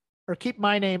name or keep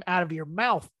my name out of your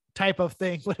mouth type of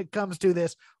thing when it comes to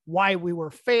this why we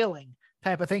were failing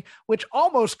type of thing, which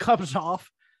almost comes off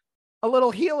a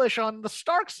little heelish on the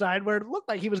Stark side, where it looked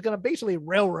like he was going to basically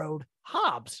railroad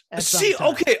Hobbs.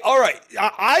 Okay, all right.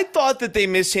 I thought that they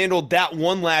mishandled that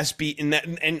one last beat,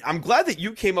 and I'm glad that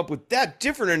you came up with that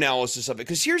different analysis of it,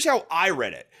 because here's how I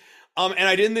read it. And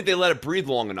I didn't think they let it breathe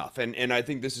long enough. And I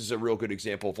think this is a real good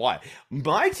example of why.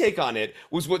 My take on it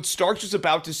was what Starks was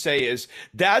about to say is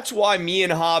that's why me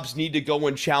and Hobbs need to go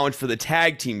and challenge for the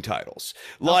tag team titles.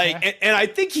 And I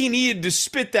think he needed to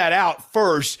spit that out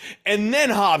first, and then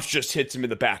Hobbs just hits him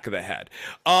in the back of the head.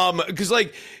 Because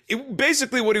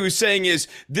basically what he was saying is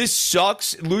this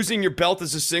sucks. Losing your belt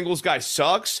as a singles guy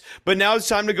sucks. But now it's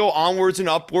time to go onwards and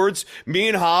upwards. Me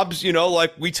and Hobbs,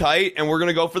 we tight, and we're going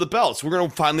to go for the belts. We're going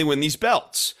to finally win these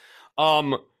belts.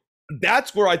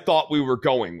 That's where I thought we were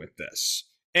going with this.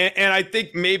 And I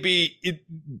think maybe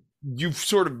you've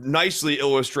sort of nicely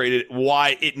illustrated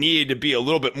why it needed to be a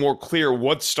little bit more clear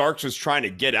what Starks was trying to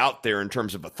get out there in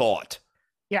terms of a thought.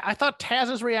 Yeah, I thought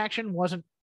Taz's reaction wasn't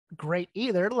great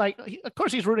either. Of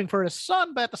course he's rooting for his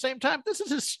son, but at the same time, this is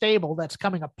his stable that's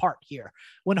coming apart here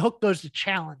when Hook goes to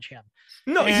challenge him.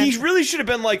 No, he really should have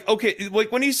been like, okay,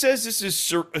 like when he says this is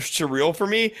surreal for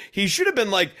me, he should have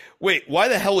been like, wait, why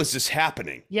the hell is this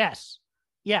happening? Yes.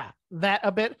 Yeah, that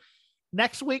a bit.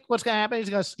 Next week, what's going to happen?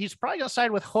 He's probably going to side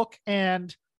with Hook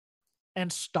and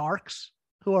Starks,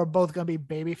 who are both going to be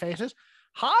baby faces.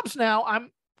 Hobbs now, I'm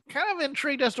kind of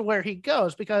intrigued as to where he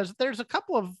goes, because there's a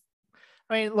couple of,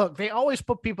 look, they always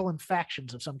put people in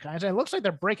factions of some kinds. And it looks like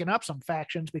they're breaking up some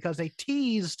factions because they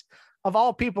teased, of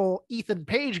all people, Ethan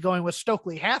Page going with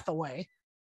Stokely Hathaway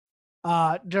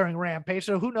during Rampage.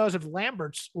 So who knows if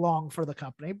Lambert's long for the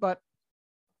company. But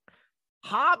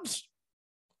Hobbs,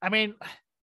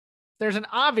 there's an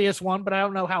obvious one, but I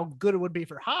don't know how good it would be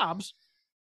for Hobbs,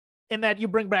 in that you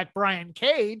bring back Brian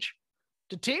Cage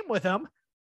to team with him,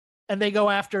 and they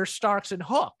go after Starks and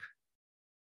Hook,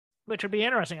 which would be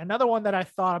interesting. Another one that I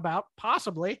thought about,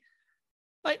 possibly,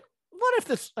 what if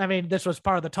this was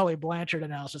part of the Tully Blanchard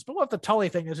analysis, but what if the Tully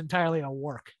thing is entirely a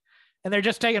work and they're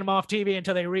just taking him off TV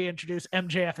until they reintroduce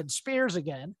MJF and Spears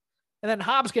again, and then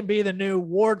Hobbs can be the new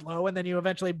Wardlow, and then you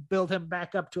eventually build him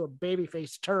back up to a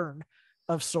babyface turn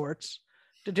of sorts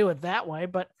to do it that way.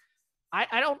 But I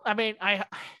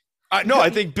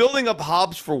think building up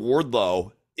Hobbs for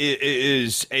Wardlow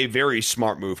is a very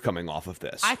smart move coming off of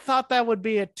this. I thought that would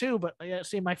be it too, but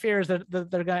see, my fear is that they're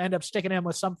going to end up sticking him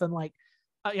with something like,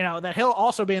 that he'll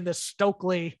also be in this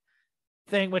Stokely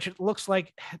thing, which it looks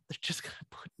like they're just going to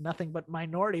put nothing but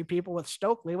minority people with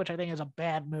Stokely, which I think is a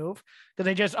bad move, because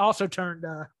they just also turned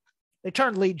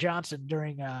Lee Johnson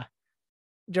during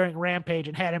during Rampage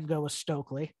and had him go with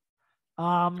Stokely.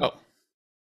 So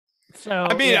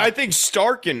I mean, I think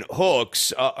Stark and Hook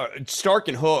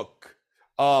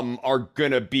are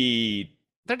gonna be.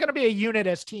 They're going to be a unit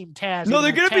as Team Taz. No,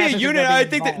 they're going to be a unit. I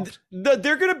think that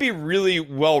they're going to be really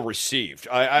well received.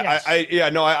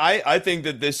 I think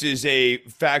that this is a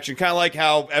faction, kind of like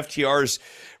how FTR's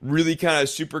really kind of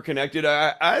super connected.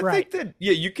 I think that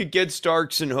you could get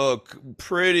Starks and Hook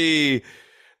pretty.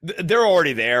 They're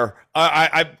already there.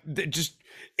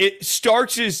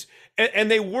 Starks is, and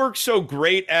they work so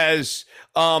great as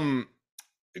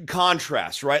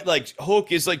contrast, right? Like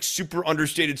Hook is like super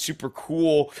understated, super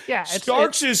cool. Yeah,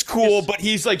 Starks is cool, but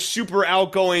he's like super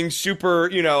outgoing, super,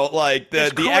 like the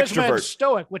extrovert,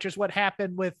 stoic, which is what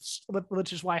happened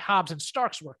which is why Hobbs and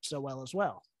Starks worked so well as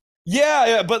well.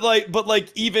 Yeah, but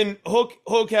even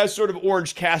Hook has sort of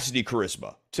Orange Cassidy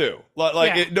charisma too.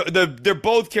 They're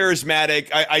both charismatic.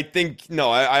 I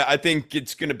think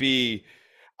it's gonna be.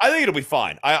 I think it'll be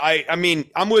fine. I mean,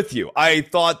 I'm with you. I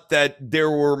thought that there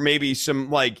were maybe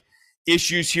some like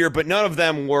issues here, but none of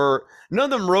them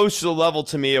rose to the level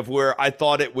to me of where I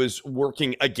thought it was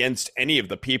working against any of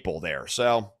the people there.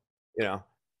 So,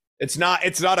 it's not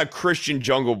a Christian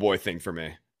Jungle Boy thing for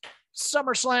me.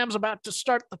 SummerSlam's about to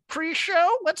start the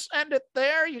pre-show. Let's end it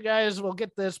there. You guys will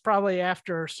get this probably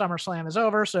after SummerSlam is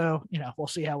over. So, we'll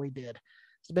see how we did.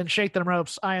 It's been Shake Them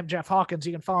Ropes. I am Jeff Hawkins.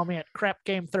 You can follow me at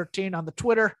CrapGame13 on the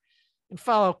Twitter. And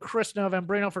follow Chris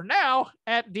Novembrino for now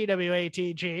at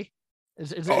DWATG.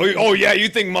 Yeah, you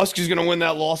think Musk is going to win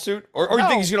that lawsuit? Or you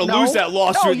think he's going to lose that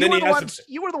lawsuit?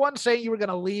 You were the one saying you were going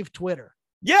to leave Twitter.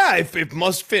 Yeah, if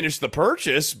Musk finished the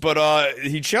purchase, but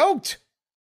he choked.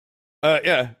 So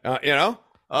it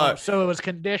was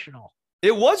conditional.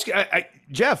 It was,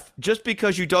 Jeff. Just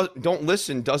because you don't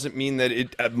listen doesn't mean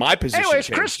that my position. Anyways,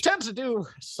 changed. Chris tends to do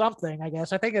something. I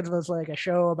guess I think it was like a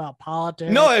show about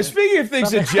politics. No, speaking of things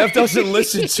that Jeff doesn't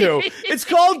listen to, it's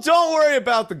called "Don't Worry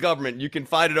About the Government." You can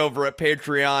find it over at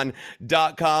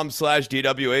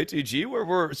Patreon.com/DWATG, where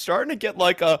we're starting to get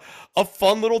like a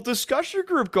fun little discussion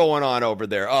group going on over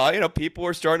there. People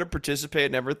are starting to participate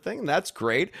and everything, and that's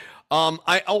great.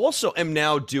 I also am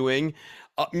now doing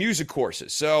music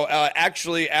courses. So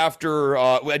actually, after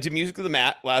I did Music of the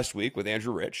Mat last week with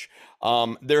Andrew Rich,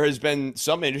 there has been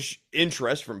some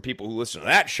interest from people who listen to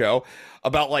that show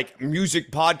about like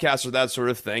music podcasts or that sort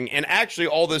of thing. And actually,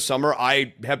 all this summer,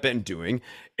 I have been doing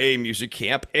a music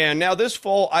camp. And now this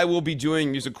fall, I will be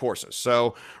doing music courses.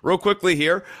 So real quickly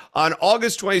here, on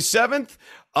August 27th,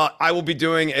 I will be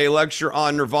doing a lecture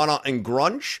on Nirvana and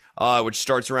grunge, which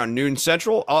starts around noon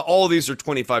Central. All of these are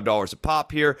 $25 a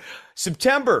pop here.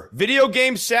 September, video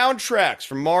game soundtracks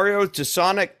from Mario to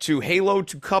Sonic to Halo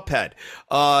to Cuphead.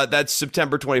 That's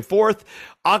September 24th.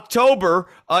 October,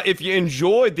 if you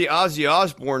enjoyed the Ozzy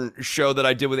Osbourne show that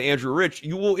I did with Andrew Rich,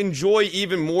 you will enjoy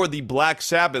even more the Black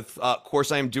Sabbath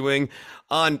course I am doing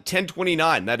on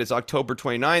 10/29. That is October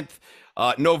 29th.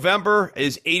 November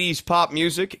is 80s pop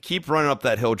music. Keep running up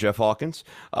that hill, Jeff Hawkins.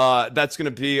 That's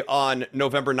going to be on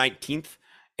November 19th.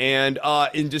 And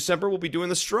in December, we'll be doing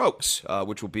The Strokes,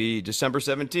 which will be December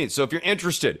 17th. So if you're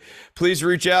interested, please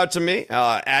reach out to me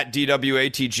at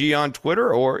DWATG on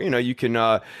Twitter, or, you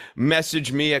can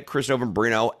message me at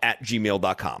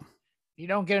chrisnovembrino@gmail.com. You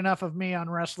don't get enough of me on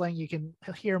wrestling. You can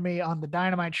hear me on the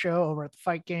Dynamite Show over at the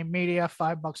Fight Game Media,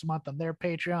 $5 a month on their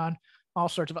Patreon, all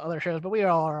sorts of other shows. But we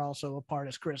all are also a part,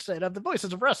 as Chris said, of the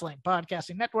Voices of Wrestling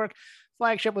Podcasting Network,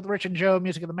 Flagship with Rich and Joe,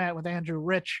 Music of the Mat with Andrew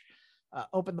Rich,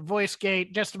 Open the Voice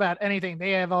Gate, just about anything.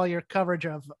 They have all your coverage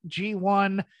of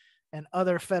G1 and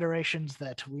other federations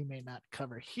that we may not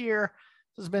cover here.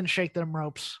 This has been Shake Them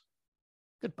Ropes.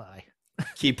 Goodbye.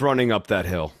 Keep running up that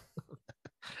hill.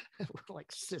 We're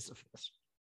like Sisyphus.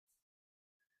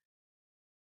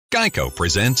 Geico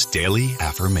presents Daily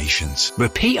Affirmations.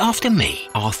 Repeat after me.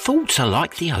 Our thoughts are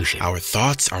like the ocean. Our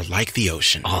thoughts are like the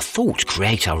ocean. Our thoughts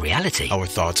create our reality. Our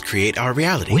thoughts create our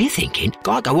reality. We're thinking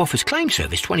Geico offers claim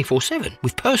service 24/7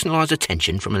 with personalised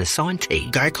attention from an assigned team.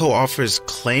 Geico offers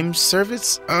claim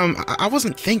service? I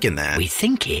wasn't thinking that. We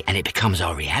think it and it becomes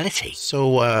our reality.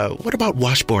 So, what about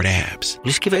washboard abs?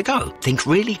 Let's give it a go. Think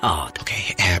really hard.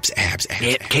 Okay, abs.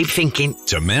 Yeah, keep thinking.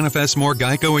 To manifest more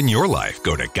Geico in your life,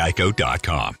 go to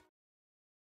geico.com.